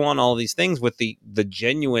 people throw on all these things with the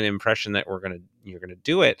genuine impression that you're going to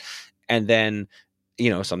do it, and then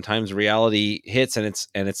sometimes reality hits and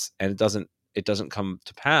it doesn't come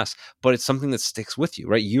to pass, but it's something that sticks with you,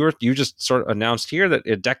 right? You just sort of announced here that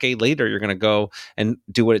a decade later, you're going to go and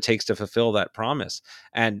do what it takes to fulfill that promise.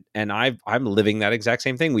 And I'm living that exact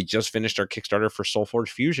same thing. We just finished our Kickstarter for SoulForge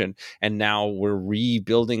Fusion, and now we're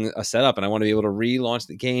rebuilding a setup, and I want to be able to relaunch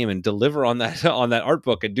the game and deliver on that art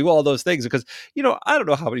book and do all those things because, I don't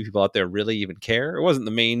know how many people out there really even care. It wasn't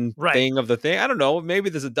the main thing of the thing. I don't know. Maybe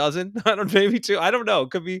there's a dozen. Maybe two. I don't know.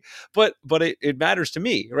 It could be, but it matters to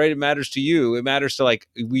me, right? It matters to you. It matters to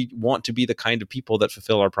we want to be the kind of people that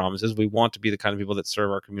fulfill our promises. We want to be the kind of people that serve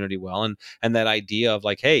our community well. And that idea of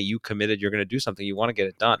hey, you committed, you're going to do something, you want to get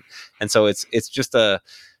it done. And so it's just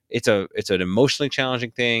it's an emotionally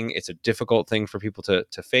challenging thing. It's a difficult thing for people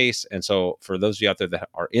to face. And so for those of you out there that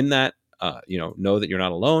are in that, know that you're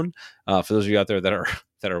not alone. For those of you out there that are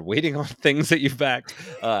waiting on things that you've backed,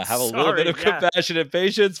 have a little bit of compassion and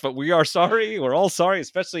patience. But we are sorry. We're all sorry,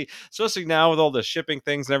 especially now with all the shipping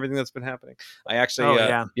things and everything that's been happening. I actually,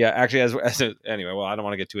 anyway. Well, I don't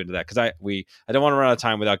want to get too into that because I don't want to run out of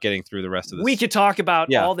time without getting through the rest of this. We could talk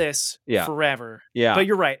about all this forever. Yeah, but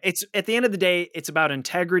you're right. It's at the end of the day, it's about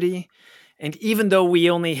integrity. And even though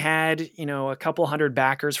we only had a couple hundred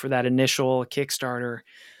backers for that initial Kickstarter,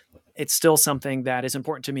 it's still something that is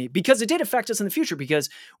important to me because it did affect us in the future, because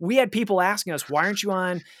we had people asking us, why aren't you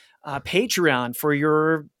on Patreon for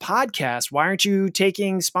your podcast? Why aren't you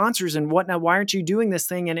taking sponsors and whatnot? Why aren't you doing this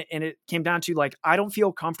thing? And it came down to like, I don't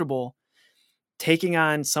feel comfortable taking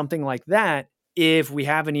on something like that if we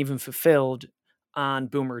haven't even fulfilled on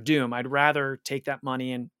Boom or Doom. I'd rather take that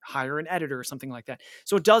money and hire an editor or something like that.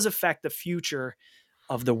 So it does affect the future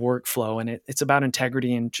of the workflow, and it's about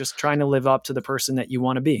integrity and just trying to live up to the person that you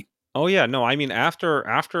want to be. Oh yeah, no, I mean after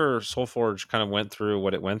SoulForge kind of went through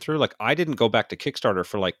what it went through, like I didn't go back to Kickstarter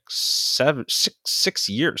for like 7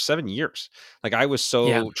 years. Like I was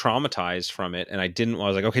so traumatized from it, and I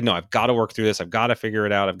was like, okay, no, I've got to work through this. I've got to figure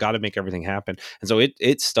it out. I've got to make everything happen. And so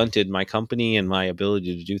it stunted my company and my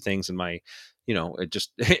ability to do things and my, it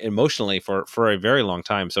just emotionally for a very long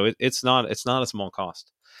time. So it's not a small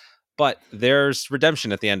cost. But there's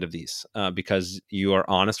redemption at the end of these because you are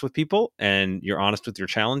honest with people and you're honest with your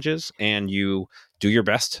challenges and you do your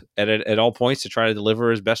best at all points to try to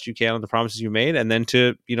deliver as best you can on the promises you made, and then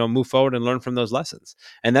to move forward and learn from those lessons.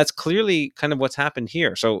 And that's clearly kind of what's happened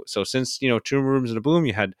here. So since Two Rooms and a Boom,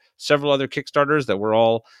 you had several other Kickstarters that were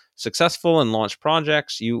all successful and launched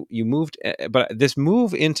projects. You moved, but this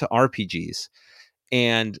move into RPGs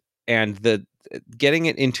and the getting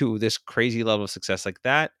it into this crazy level of success like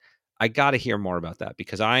that. I got to hear more about that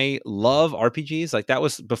because I love RPGs. Like that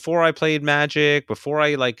was before I played Magic, before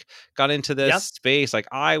I like got into this space. Like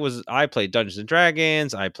I played Dungeons and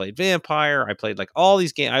Dragons, I played Vampire, I played like all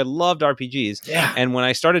these games. I loved RPGs. Yeah. And when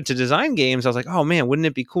I started to design games, I was like, oh man, wouldn't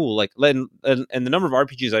it be cool? Like, and the number of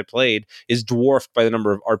RPGs I played is dwarfed by the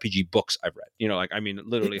number of RPG books I've read. Like, I mean,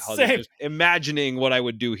 literally just imagining what I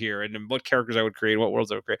would do here and what characters I would create, what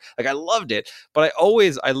worlds I would create. Like I loved it, but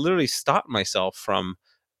I literally stopped myself from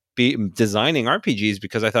designing RPGs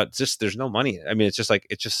because I thought there's no money. I mean, it's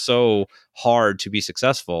just so hard to be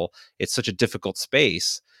successful. It's such a difficult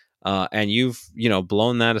space. And you've,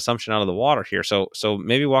 blown that assumption out of the water here. So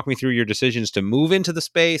maybe walk me through your decisions to move into the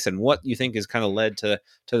space and what you think has kind of led to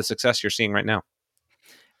the success you're seeing right now.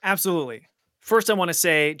 Absolutely. First, I want to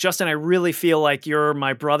say, Justin, I really feel like you're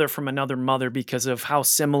my brother from another mother because of how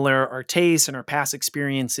similar our tastes and our past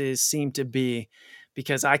experiences seem to be.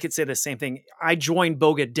 Because I could say the same thing. I joined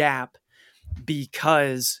Bogadap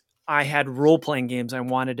because I had role-playing games I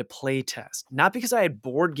wanted to play test, not because I had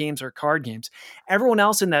board games or card games. Everyone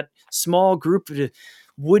else in that small group of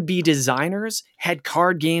would-be designers had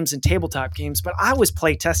card games and tabletop games, but I was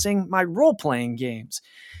play testing my role-playing games.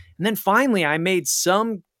 And then finally, I made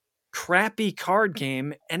some crappy card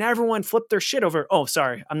game and everyone flipped their shit over. Oh,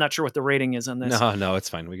 sorry. I'm not sure what the rating is on this. No, it's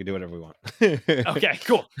fine. We can do whatever we want. Okay,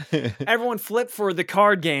 cool. Everyone flipped for the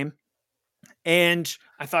card game. And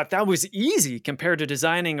I thought that was easy compared to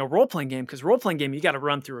designing a role-playing game, because role-playing game, you got to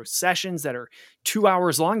run through sessions that are 2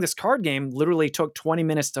 hours long. This card game literally took 20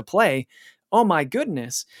 minutes to play. Oh my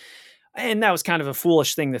goodness. And that was kind of a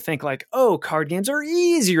foolish thing to think like, oh, card games are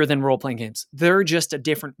easier than role-playing games. They're just a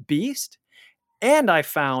different beast. And I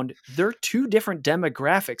found they're two different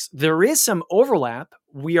demographics. There is some overlap.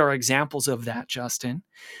 We are examples of that, Justin.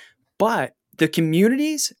 But the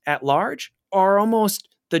communities at large are almost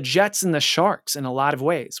the Jets and the Sharks in a lot of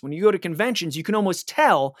ways. When you go to conventions, you can almost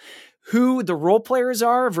tell who the role players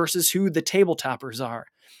are versus who the tabletoppers are.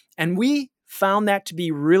 And we found that to be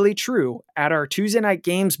really true at our Tuesday Night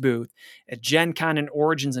Games booth at Gen Con and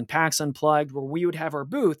Origins and PAX Unplugged, where we would have our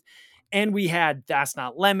booth. And we had That's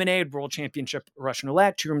Not Lemonade, World Championship Russian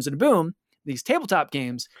Roulette, Two Rooms and a Boom, these tabletop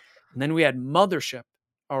games. And then we had Mothership,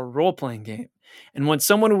 our role-playing game. And when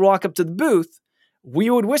someone would walk up to the booth, we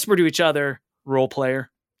would whisper to each other, role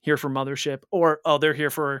player, here for Mothership, or, oh, they're here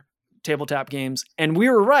for tabletop games. And we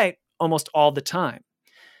were right almost all the time.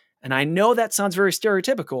 And I know that sounds very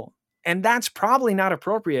stereotypical, and that's probably not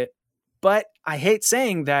appropriate. But I hate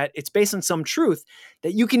saying that it's based on some truth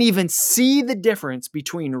that you can even see the difference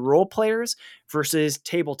between role players versus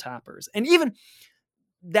tabletoppers. And even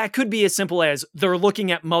that could be as simple as they're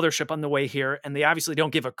looking at Mothership on the way here, and they obviously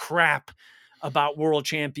don't give a crap about World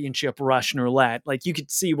Championship Russian Roulette. Like you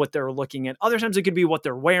could see what they're looking at. Other times it could be what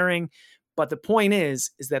they're wearing. But the point is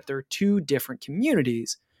that they're two different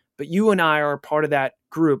communities, but you and I are part of that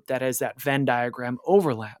group that has that Venn diagram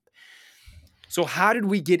overlap. So how did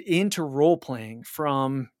we get into role-playing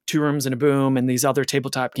from Two Rooms and a Boom and these other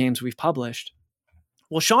tabletop games we've published?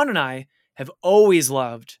 Well, Sean and I have always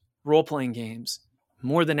loved role-playing games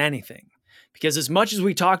more than anything. Because as much as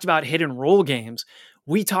we talked about hidden role games,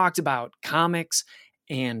 we talked about comics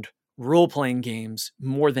and role-playing games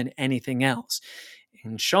more than anything else.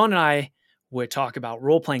 And Sean and I would talk about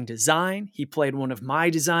role-playing design. He played one of my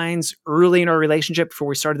designs early in our relationship before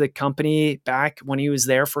we started the company back when he was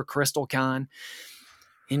there for CrystalCon.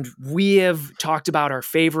 And we have talked about our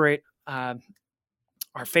favorite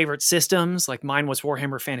systems. Like mine was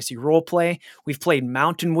Warhammer Fantasy Roleplay. We've played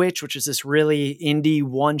Mountain Witch, which is this really indie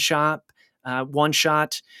one-shot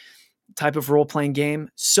type of role-playing game.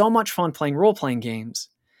 So much fun playing role-playing games.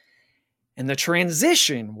 And the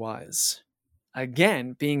transition was,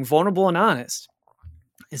 again, being vulnerable and honest,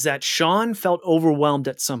 is that Sean felt overwhelmed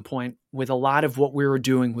at some point with a lot of what we were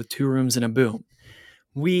doing with Two Rooms and a Boom.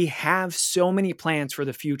 We have so many plans for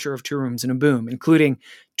the future of Two Rooms and a Boom, including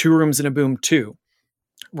Two Rooms and a Boom 2.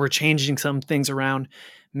 We're changing some things around,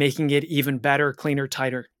 making it even better, cleaner,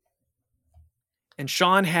 tighter. And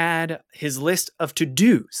Sean had his list of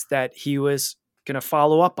to-dos that he was going to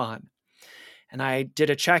follow up on. And I did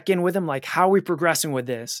a check-in with him, like, how are we progressing with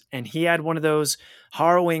this? And he had one of those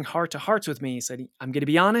harrowing heart-to-hearts with me. He said, I'm going to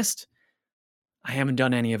be honest, I haven't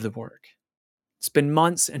done any of the work. It's been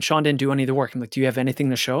months, and Sean didn't do any of the work. I'm like, do you have anything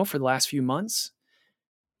to show for the last few months?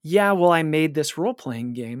 Yeah, well, I made this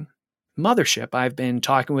role-playing game, Mothership. I've been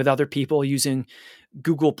talking with other people using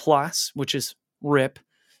Google+, which is RIP,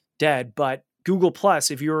 dead, but Google+,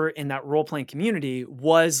 if you're in that role-playing community,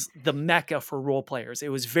 was the mecca for role players.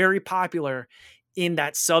 It was very popular in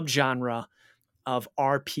that subgenre of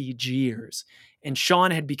RPGers. And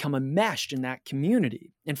Sean had become enmeshed in that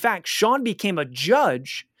community. In fact, Sean became a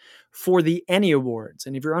judge for the ENnie Awards.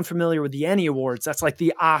 And if you're unfamiliar with the ENnie Awards, that's like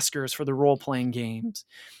the Oscars for the role-playing games.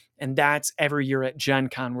 And that's every year at Gen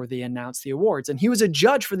Con where they announce the awards. And he was a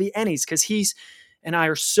judge for the ENnies because he's and I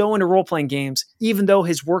are so into role-playing games. Even though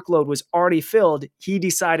his workload was already filled, he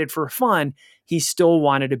decided for fun, he still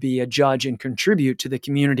wanted to be a judge and contribute to the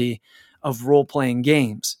community of role-playing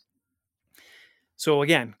games. So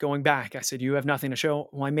again, going back, I said, you have nothing to show.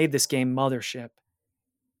 Well, I made this game, Mothership.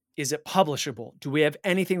 Is it publishable? Do we have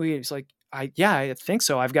anything? He's like, I think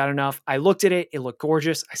so. I've got enough. I looked at it. It looked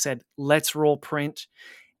gorgeous. I said, let's roll print.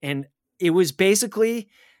 And it was basically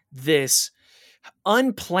this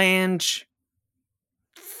unplanned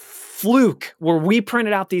fluke where we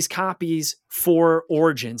printed out these copies for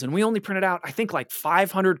Origins, and we only printed out, I think, like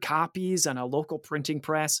 500 copies on a local printing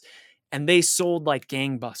press, and they sold like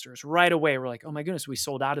gangbusters right away. We're like, oh my goodness, we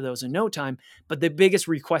sold out of those in no time. But the biggest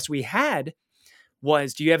request we had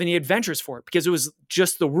was, do you have any adventures for it? Because it was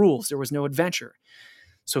just the rules. There was no adventure.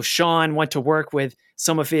 So Sean went to work with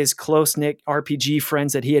some of his close-knit RPG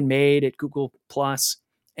friends that he had made at Google+,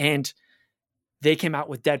 and they came out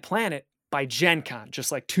with Dead Planet by Gen Con, just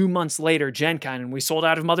like 2 months later, Gen Con, and we sold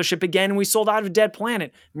out of Mothership again, and we sold out of Dead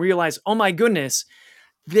Planet, and we realized, oh my goodness,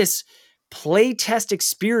 this playtest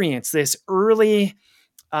experience, this early,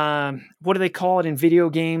 what do they call it in video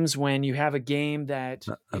games when you have a game that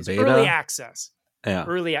is beta? Early access. Yeah.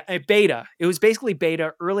 Beta. It was basically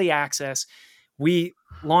beta, early access. We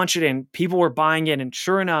launched it and people were buying it, and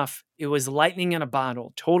sure enough, it was lightning in a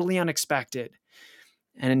bottle, totally unexpected.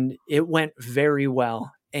 And it went very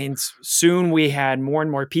well. And soon we had more and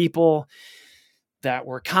more people that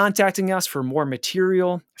were contacting us for more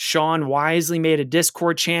material. Sean wisely made a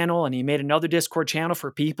Discord channel, and he made another Discord channel for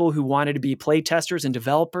people who wanted to be playtesters and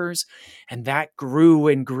developers. And that grew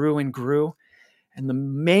and grew and grew. And the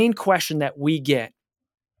main question that we get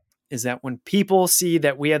is that when people see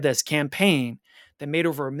that we have this campaign that made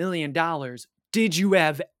over $1 million, did you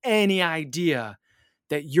have any idea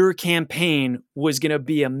that your campaign was going to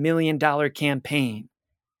be $1 million campaign?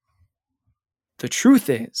 The truth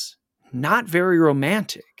is, not very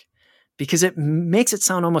romantic, because it makes it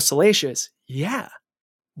sound almost salacious. Yeah,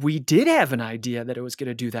 we did have an idea that it was going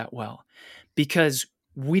to do that well, because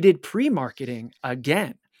we did pre-marketing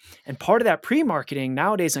again. And part of that pre-marketing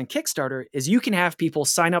nowadays on Kickstarter is you can have people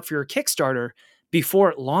sign up for your Kickstarter before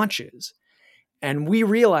it launches. And we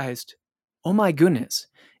realized, oh my goodness,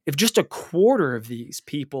 if just a quarter of these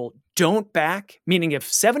people don't back, meaning if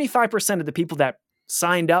 75% of the people that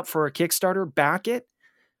signed up for a Kickstarter back it,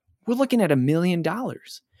 we're looking at $1 million.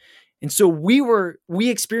 And so we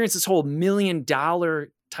experienced this whole $1 million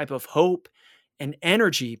type of hope and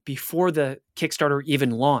energy before the Kickstarter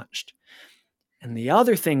even launched. And the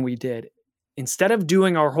other thing we did instead of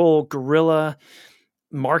doing our whole guerrilla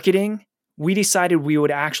marketing, we decided we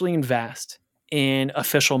would actually invest in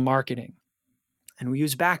official marketing. And we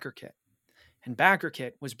used BackerKit. And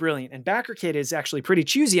BackerKit was brilliant. And BackerKit is actually pretty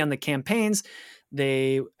choosy on the campaigns.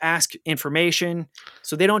 They ask information.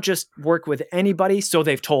 So they don't just work with anybody. So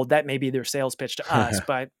they've told that may be their sales pitch to us,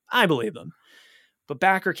 but I believe them. But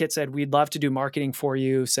BackerKit said, we'd love to do marketing for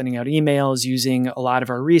you, sending out emails, using a lot of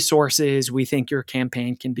our resources. We think your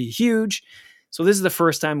campaign can be huge. So this is the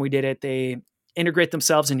first time we did it. They integrate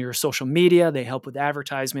themselves into your social media. They help with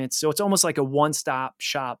advertisements. So it's almost like a one-stop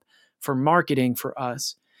shop for marketing for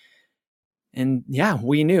us. And yeah,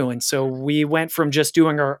 we knew. And so we went from just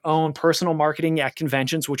doing our own personal marketing at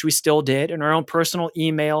conventions, which we still did, and our own personal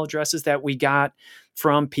email addresses that we got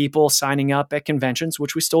from people signing up at conventions,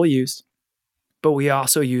 which we still used. But we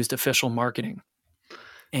also used official marketing.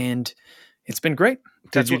 And it's been great.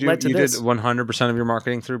 That's what led to this. You did 100% of your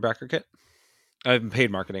marketing through BackerKit? Paid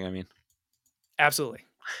marketing, I mean. Absolutely.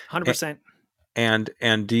 100%. And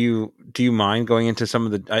do you mind going into some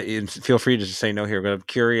of the? Feel free to just say no here, but I'm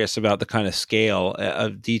curious about the kind of scale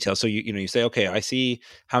of detail. So you say, okay, I see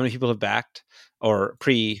how many people have backed or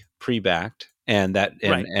pre-backed, and that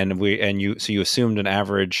Right. So you assumed an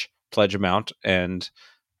average pledge amount and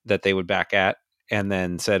that they would back at, and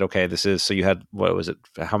then said, okay, this is, so you had, what was it?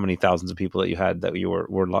 How many thousands of people that you had that you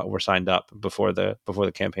were signed up before the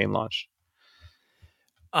campaign launched?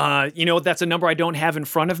 That's a number I don't have in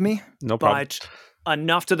front of me. No problem. But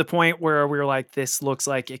enough to the point where we were like, this looks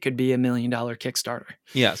like it could be $1 million Kickstarter.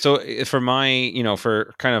 Yeah. So for my,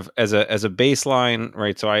 for kind of as a baseline,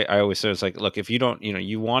 right? So I always say, it's like, look, if you don't,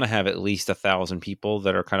 you want to have at least 1,000 people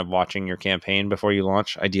that are kind of watching your campaign before you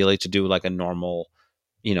launch, ideally to do like a normal,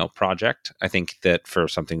 project. I think that for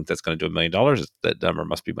something that's going to do $1 million, that number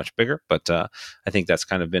must be much bigger. But I think that's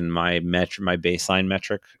kind of been my baseline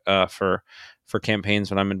metric for campaigns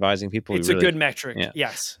when I'm advising people. It's a good metric. Yeah.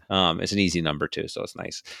 Yes. It's an easy number too, so it's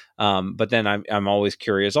nice. But then I'm always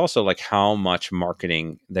curious also, like how much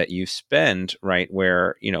marketing that you spend, right?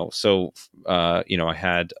 Where, I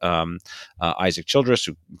had Isaac Childress,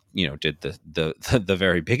 who, did the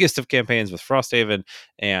very biggest of campaigns with Frosthaven,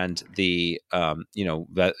 and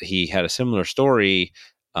that he had a similar story.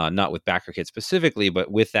 Not with BackerKit specifically, but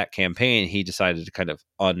with that campaign, he decided to kind of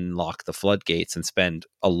unlock the floodgates and spend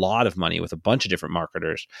a lot of money with a bunch of different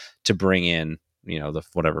marketers to bring in, the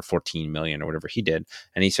whatever 14 million or whatever he did.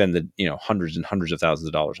 And he spent hundreds and hundreds of thousands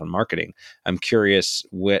of dollars on marketing. I'm curious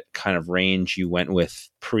what kind of range you went with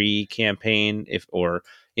pre-campaign,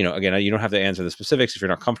 again, you don't have to answer the specifics if you're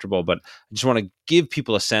not comfortable, but I just want to give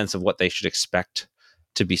people a sense of what they should expect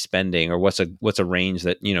to be spending, or what's a range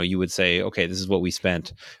that you would say, okay, this is what we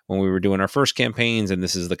spent when we were doing our first campaigns, and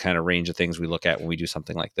this is the kind of range of things we look at when we do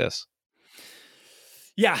something like this.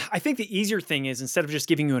 Yeah, I think the easier thing is, instead of just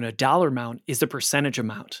giving you a dollar amount, is the percentage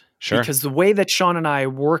amount. Sure. Because the way that Sean and I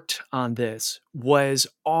worked on this was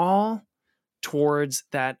all towards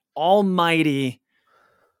that almighty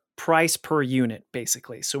price per unit,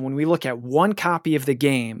 basically. So when we look at one copy of the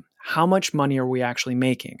game, how much money are we actually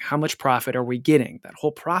making? How much profit are we getting? That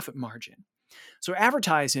whole profit margin. So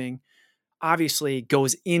advertising obviously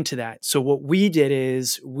goes into that. So what we did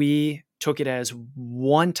is we took it as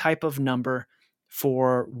one type of number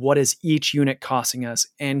for what is each unit costing us.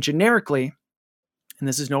 And generically, and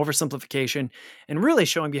this is no oversimplification and really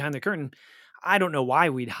showing behind the curtain, I don't know why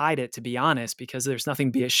we'd hide it, to be honest, because there's nothing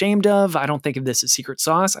to be ashamed of. I don't think of this as secret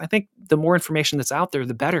sauce. I think the more information that's out there,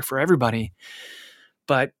 the better for everybody.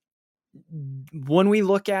 But when we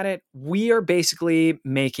look at it, we are basically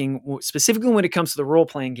making, specifically when it comes to the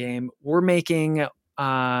role-playing game, we're making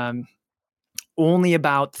only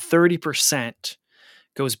about 30%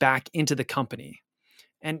 goes back into the company.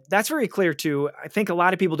 And that's very clear too. I think a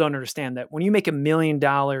lot of people don't understand that when you make $1 million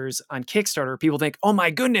on Kickstarter, people think, oh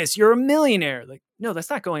my goodness, you're a millionaire. Like, no,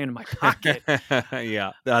 that's not going into my pocket.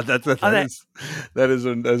 Yeah, that is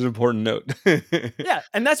an important note. Yeah,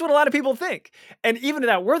 and that's what a lot of people think. And even if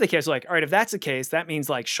that were the case, like, all right, if that's the case, that means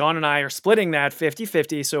like Sean and I are splitting that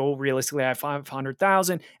 50-50. So realistically, I have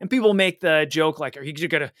 500,000. And people make the joke like, are you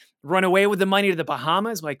going to run away with the money to the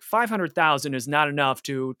Bahamas? Like 500,000 is not enough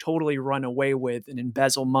to totally run away with and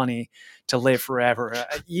embezzle money to live forever.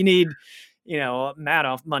 You need,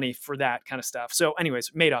 Madoff money for that kind of stuff. So anyways,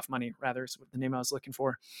 Madoff money rather is what the name I was looking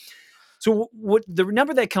for. So what the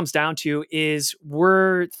number that comes down to is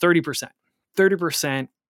we're 30%. 30%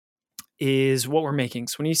 is what we're making.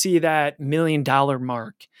 So when you see that $1 million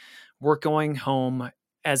mark, we're going home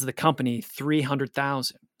as the company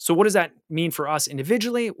 300,000. So what does that mean for us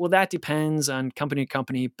individually? Well, that depends on company to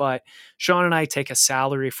company, but Sean and I take a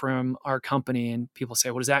salary from our company, and people say,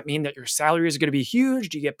 well, does that mean that your salary is going to be huge?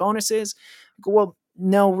 Do you get bonuses? I go, well,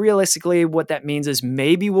 no, realistically, what that means is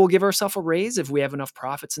maybe we'll give ourselves a raise if we have enough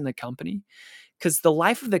profits in the company, because the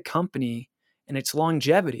life of the company and its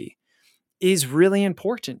longevity is really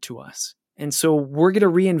important to us. And so we're going to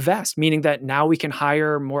reinvest, meaning that now we can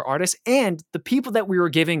hire more artists, and the people that we were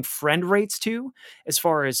giving friend rates to, as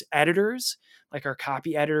far as editors, like our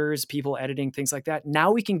copy editors, people editing, things like that.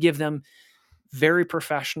 Now we can give them very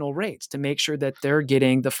professional rates to make sure that they're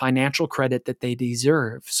getting the financial credit that they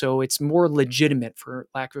deserve. So it's more legitimate, for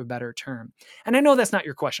lack of a better term. And I know that's not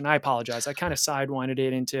your question. I apologize. I kind of sidewinded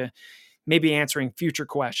it into maybe answering future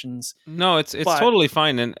questions. No, it's But totally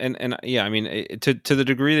fine, and yeah, I mean, to the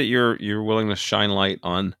degree that you're willing to shine light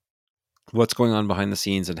on what's going on behind the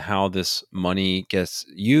scenes and how this money gets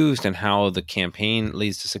used and how the campaign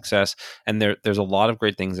leads to success, and there's a lot of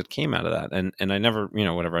great things that came out of that, and I never,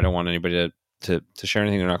 whatever, I don't want anybody to share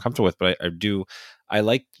anything they're not comfortable with, but I do. I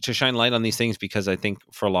like to shine light on these things because I think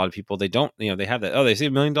for a lot of people, they don't, they have that, oh, they see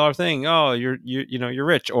 $1 million thing. Oh, you're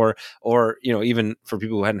rich. Or, even for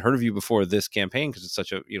people who hadn't heard of you before this campaign, because it's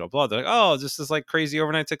such a, blah, they're like, oh, this is like crazy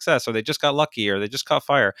overnight success, or they just got lucky, or they just caught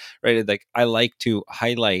fire. Right. Like, I like to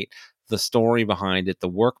highlight the story behind it, the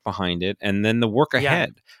work behind it, and then the work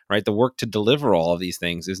ahead, right? The work to deliver all of these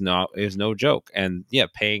things is no joke. And yeah,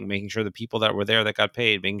 making sure the people that were there that got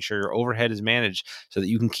paid, making sure your overhead is managed so that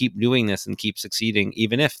you can keep doing this and keep succeeding,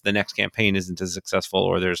 even if the next campaign isn't as successful,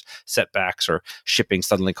 or there's setbacks, or shipping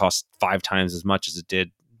suddenly costs 5 times as much as it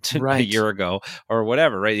did a year ago, or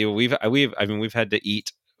whatever, right? We've had to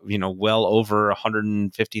eat well over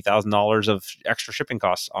 $150,000 of extra shipping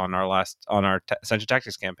costs on our Essential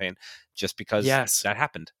Tactics campaign, just because that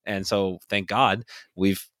happened. And so thank God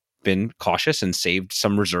we've been cautious and saved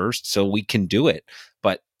some reserves so we can do it.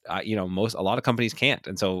 But a lot of companies can't.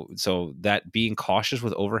 And so that being cautious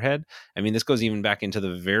with overhead, I mean, this goes even back into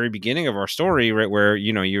the very beginning of our story, right? Where,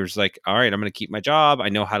 you're just like, all right, I'm going to keep my job. I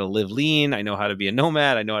know how to live lean. I know how to be a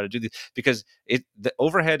nomad. I know how to do this, because the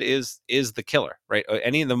overhead is the killer, right?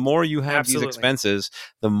 The more you have these expenses,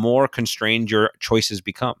 the more constrained your choices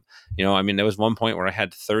become. I mean, there was one point where I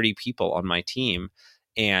had 30 people on my team,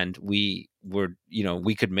 and we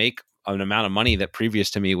could make an amount of money that previous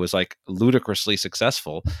to me was like ludicrously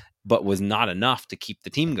successful, but was not enough to keep the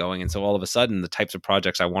team going. And so all of a sudden, the types of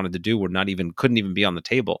projects I wanted to do couldn't even be on the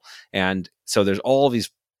table. And so there's all these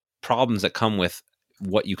problems that come with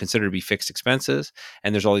what you consider to be fixed expenses.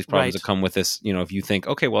 And there's all these problems that come with this, if you think,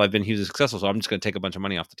 okay, well, I've been hugely successful, so I'm just going to take a bunch of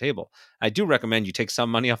money off the table. I do recommend you take some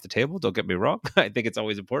money off the table. Don't get me wrong. I think it's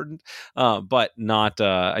always important, but not,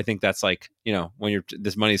 I think that's like, when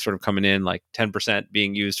this money is sort of coming in, like 10%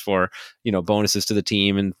 being used for, bonuses to the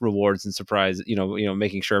team and rewards and surprise,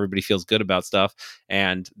 making sure everybody feels good about stuff.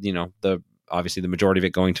 And, obviously the majority of it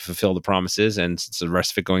going to fulfill the promises, and the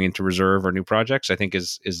rest of it going into reserve or new projects, I think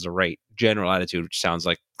is the right general attitude, which sounds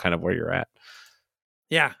like kind of where you're at.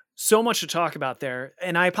 Yeah. So much to talk about there.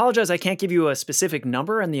 And I apologize, I can't give you a specific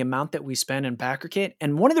number and the amount that we spend in BackerKit.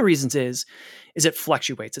 And one of the reasons is it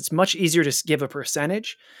fluctuates. It's much easier to give a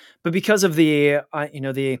percentage, but because of the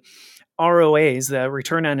ROAs, the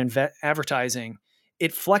return on advertising,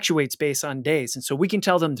 it fluctuates based on days. And so we can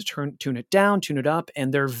tell them to tune it down, tune it up.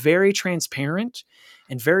 And they're very transparent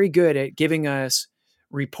and very good at giving us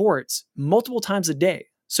reports multiple times a day.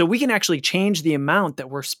 So we can actually change the amount that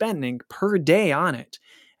we're spending per day on it.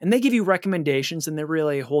 And they give you recommendations, and they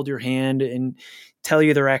really hold your hand and tell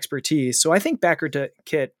you their expertise. So I think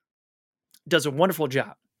BackerKit does a wonderful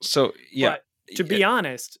job. So, yeah. But to be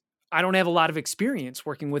honest, I don't have a lot of experience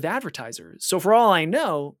working with advertisers. So for all I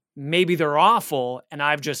know, maybe they're awful, and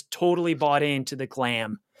I've just totally bought into the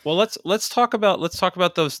glam. Well, let's talk about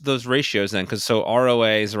those ratios then, because so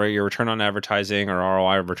ROA is, right, your return on advertising, or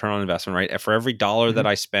ROI, return on investment, right? For every dollar that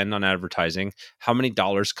I spend on advertising, how many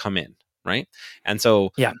dollars come in, right? And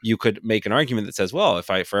so you could make an argument that says, well,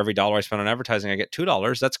 for every dollar I spend on advertising, I get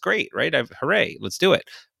 $2. That's great, right? Hooray, let's do it.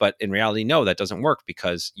 But in reality, no, that doesn't work,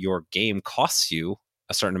 because your game costs you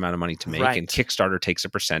a certain amount of money to make, and Kickstarter takes a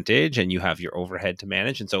percentage, and you have your overhead to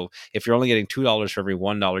manage. And so if you're only getting $2 for every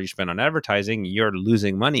 $1 you spend on advertising, you're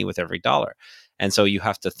losing money with every dollar. And so you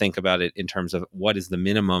have to think about it in terms of what is the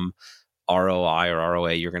minimum ROI or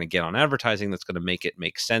ROA you're going to get on advertising that's going to make it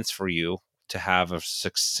make sense for you to have a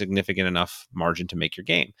significant enough margin to make your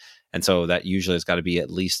game. And so that usually has got to be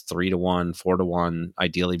at least 3-to-1, 4-to-1,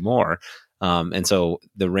 ideally more. And so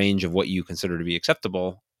the range of what you consider to be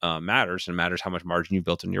acceptable matters, and matters how much margin you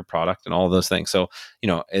built in your product and all of those things. So,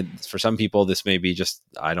 for some people, this may be just,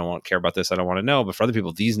 I don't care about this, I don't want to know. But for other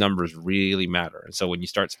people, these numbers really matter. And so when you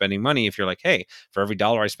start spending money, if you're like, hey, for every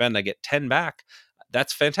dollar I spend, I get 10 back,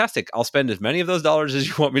 that's fantastic. I'll spend as many of those dollars as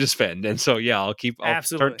you want me to spend. And so, yeah, I'll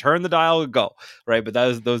turn the dial and go. Right. But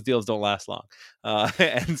those deals don't last long.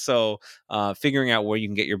 And so figuring out where you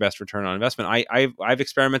can get your best return on investment. I've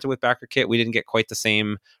experimented with BackerKit. We didn't get quite the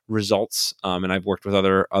same results. And I've worked with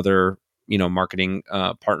other marketing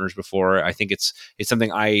partners before. I think it's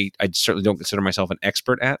something I certainly don't consider myself an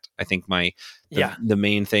expert at. I think the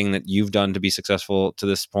main thing that you've done to be successful to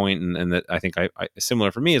this point, and that I think I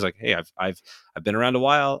similar for me, is like, hey, I've been around a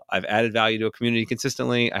while. I've added value to a community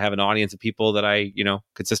consistently. I have an audience of people that I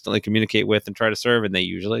consistently communicate with and try to serve, and they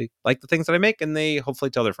usually like the things that I make, and they hopefully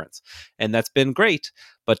tell their friends, and that's been great.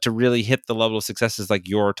 But to really hit the level of successes like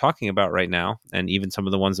you're talking about right now, and even some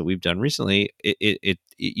of the ones that we've done recently,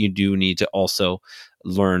 you do need to also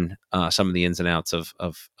learn some of the ins and outs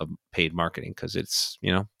of paid marketing, because it's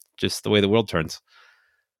just the way the world turns.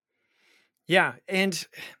 Yeah, and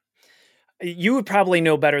you would probably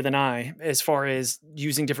know better than I as far as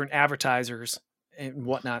using different advertisers and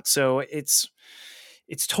whatnot. So it's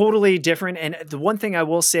totally different. And the one thing I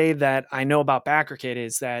will say that I know about BackerKit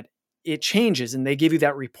is that it changes, and they give you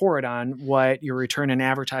that report on what your return on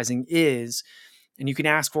advertising is. And you can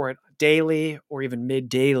ask for it daily or even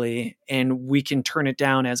mid-daily, and we can turn it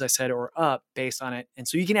down, as I said, or up based on it. And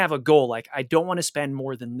so you can have a goal, like, I don't want to spend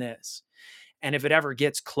more than this. And if it ever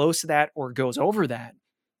gets close to that or goes over that,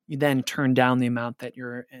 you then turn down the amount that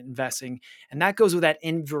you're investing. And that goes with that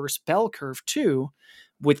inverse bell curve too,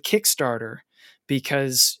 with Kickstarter,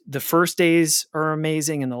 because the first days are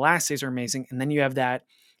amazing and the last days are amazing. And then you have that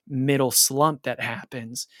middle slump that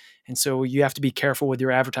happens. And so you have to be careful with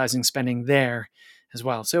your advertising spending there as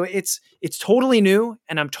well. So it's totally new,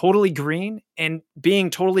 and I'm totally green and being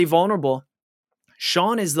totally vulnerable.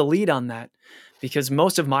 Sean is the lead on that, because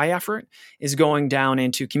most of my effort is going down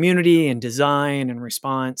into community and design and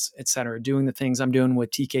response, et cetera, doing the things I'm doing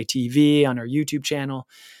with TKTV on our YouTube channel,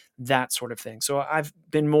 that sort of thing. So I've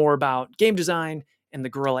been more about game design and the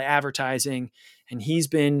guerrilla advertising, and he's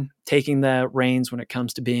been taking the reins when it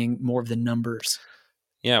comes to being more of the numbers.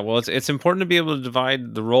 Yeah, well, it's important to be able to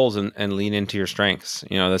divide the roles and lean into your strengths.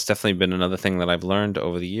 That's definitely been another thing that I've learned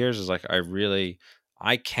over the years, is like,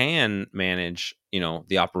 I can manage,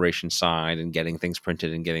 the operation side and getting things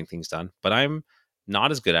printed and getting things done, but I'm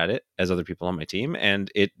not as good at it as other people on my team,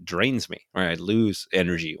 and it drains me. Right? I lose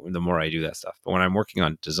energy the more I do that stuff. But when I'm working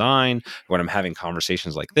on design, when I'm having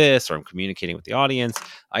conversations like this, or I'm communicating with the audience,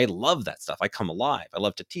 I love that stuff. I come alive. I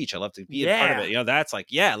love to teach. I love to be a part of it. That's like,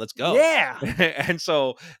 yeah, let's go. Yeah. And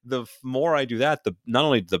so the more I do that, not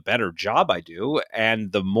only the better job I do,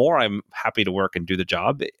 and the more I'm happy to work and do the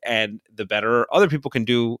job, and the better other people can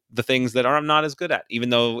do the things that I'm not as good at,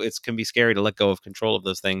 even though it can be scary to let go of control of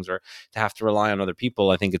those things, or to have to rely on other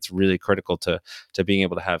people. I think it's really critical to being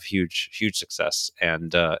able to have huge success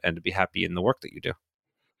and to be happy in the work that you do.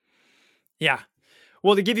 Yeah.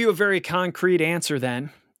 Well, to give you a very concrete answer,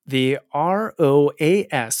 then, the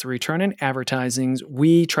ROAS, the return on advertising,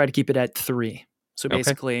 we try to keep it at 3. So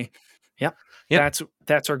basically, yep.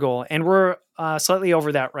 That's our goal, and we're slightly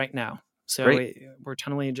over that right now. So we're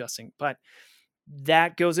totally adjusting, but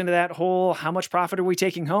that goes into that whole, how much profit are we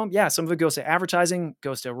taking home? Yeah, some of it goes to advertising,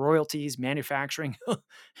 goes to royalties, manufacturing,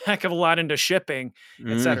 heck of a lot into shipping,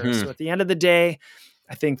 et cetera. Mm-hmm. So at the end of the day,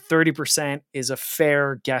 I think 30% is a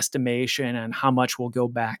fair guesstimation on how much will go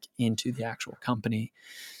back into the actual company.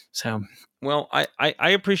 So, well, I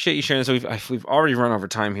appreciate you sharing. So we've already run over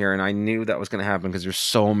time here, and I knew that was going to happen because there's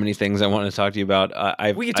so many things I wanted to talk to you about.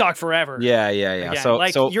 We could talk forever. Yeah. Again,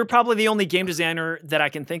 so you're probably the only game designer that I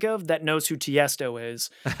can think of that knows who Tiesto is.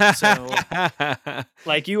 So,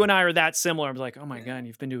 like, you and I are that similar. I'm like, oh my god,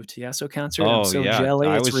 you've been to a Tiesto concert? I'm so jelly.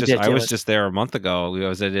 It's ridiculous. I was just there a month ago. I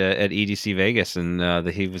was at EDC Vegas, and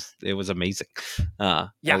it was amazing.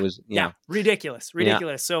 Ridiculous.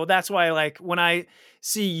 Yeah. So that's why, like, when I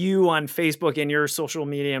see you on Facebook and your social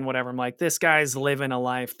media and whatever, I'm like, this guy's living a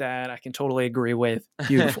life that I can totally agree with.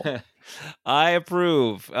 Beautiful. I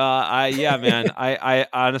approve. Man, I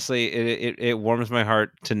honestly, it warms my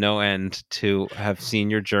heart to no end to have seen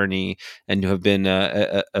your journey and to have been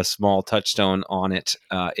a small touchstone on it.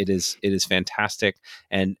 It is fantastic,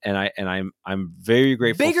 and I'm very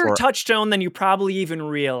grateful. Bigger touchstone than you probably even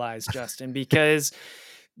realize, Justin, because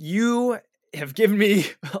you have given me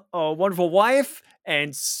a wonderful wife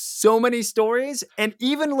and so many stories, and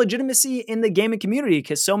even legitimacy in the gaming community,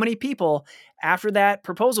 because so many people after that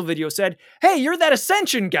proposal video said, "Hey, you're that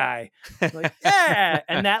Ascension guy." Like, yeah.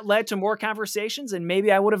 And that led to more conversations, and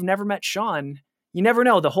maybe I would have never met Sean. You never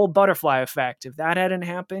know, the whole butterfly effect. If that hadn't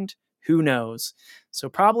happened, who knows? So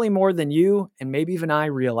probably more than you and maybe even I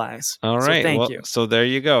realize. All right. So thank you. So there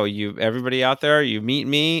you go. Everybody out there, you meet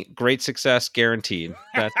me, great success guaranteed.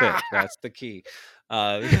 That's it. That's the key.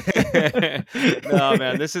 No,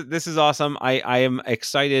 man, this is awesome. I am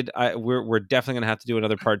excited. We're definitely gonna have to do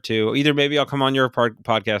another part 2. Either maybe I'll come on your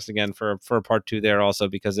podcast again for a part 2 there also,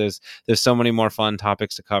 because there's so many more fun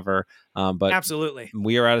topics to cover. But absolutely,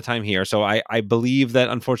 we are out of time here. So I believe that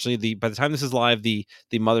unfortunately by the time this is live, the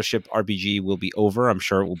Mothership RPG will be over. I'm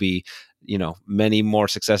sure it will be, many more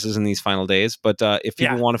successes in these final days. But if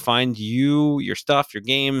people want to find your stuff, your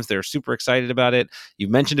games, they're super excited about it.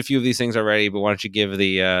 You've mentioned a few of these things already, but why don't you give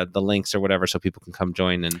the links or whatever so people can come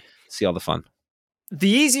join and see all the fun?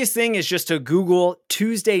 The easiest thing is just to Google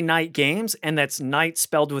Tuesday Knight Games, and that's night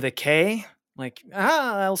spelled with a K. Like,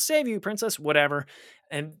 I'll save you, princess, whatever.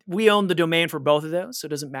 And we own the domain for both of those, so it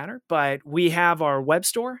doesn't matter. But we have our web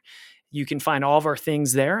store. You can find all of our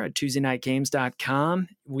things there at TuesdayNightGames.com.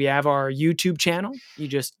 We have our YouTube channel. You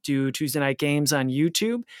just do Tuesday Night Games on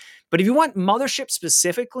YouTube. But if you want Mothership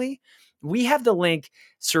specifically, we have the link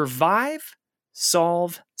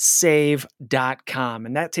survivesolvesave.com.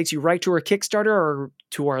 And that takes you right to our Kickstarter or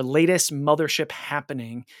to our latest Mothership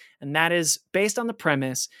happening. And that is based on the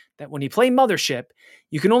premise that when you play Mothership,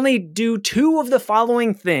 you can only do 2 of the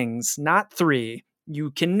following things, not 3.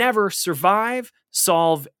 You can never survive,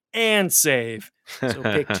 solve, and save. So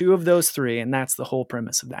pick 2 of those 3, and that's the whole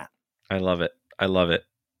premise of that. I love it.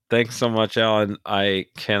 Thanks so much, Alan. I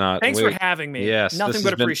cannot Thanks wait. for having me. Yes, nothing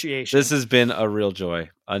but appreciation. This has been a real joy.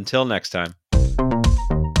 Until next time.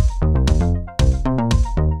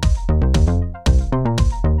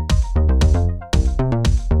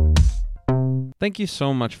 Thank you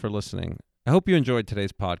so much for listening. I hope you enjoyed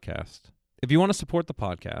today's podcast. If you want to support the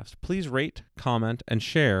podcast, please rate, comment, and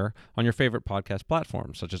share on your favorite podcast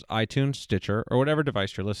platforms, such as iTunes, Stitcher, or whatever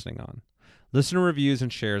device you're listening on. Listener reviews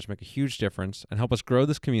and shares make a huge difference and help us grow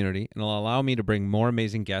this community, and will allow me to bring more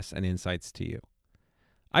amazing guests and insights to you.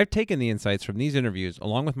 I've taken the insights from these interviews,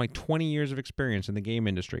 along with my 20 years of experience in the game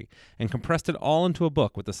industry, and compressed it all into a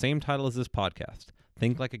book with the same title as this podcast,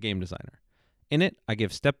 Think Like a Game Designer. In it, I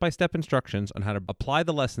give step-by-step instructions on how to apply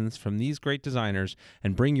the lessons from these great designers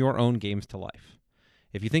and bring your own games to life.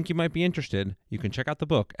 If you think you might be interested, you can check out the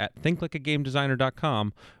book at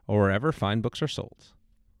thinklikeagamedesigner.com or wherever fine books are sold.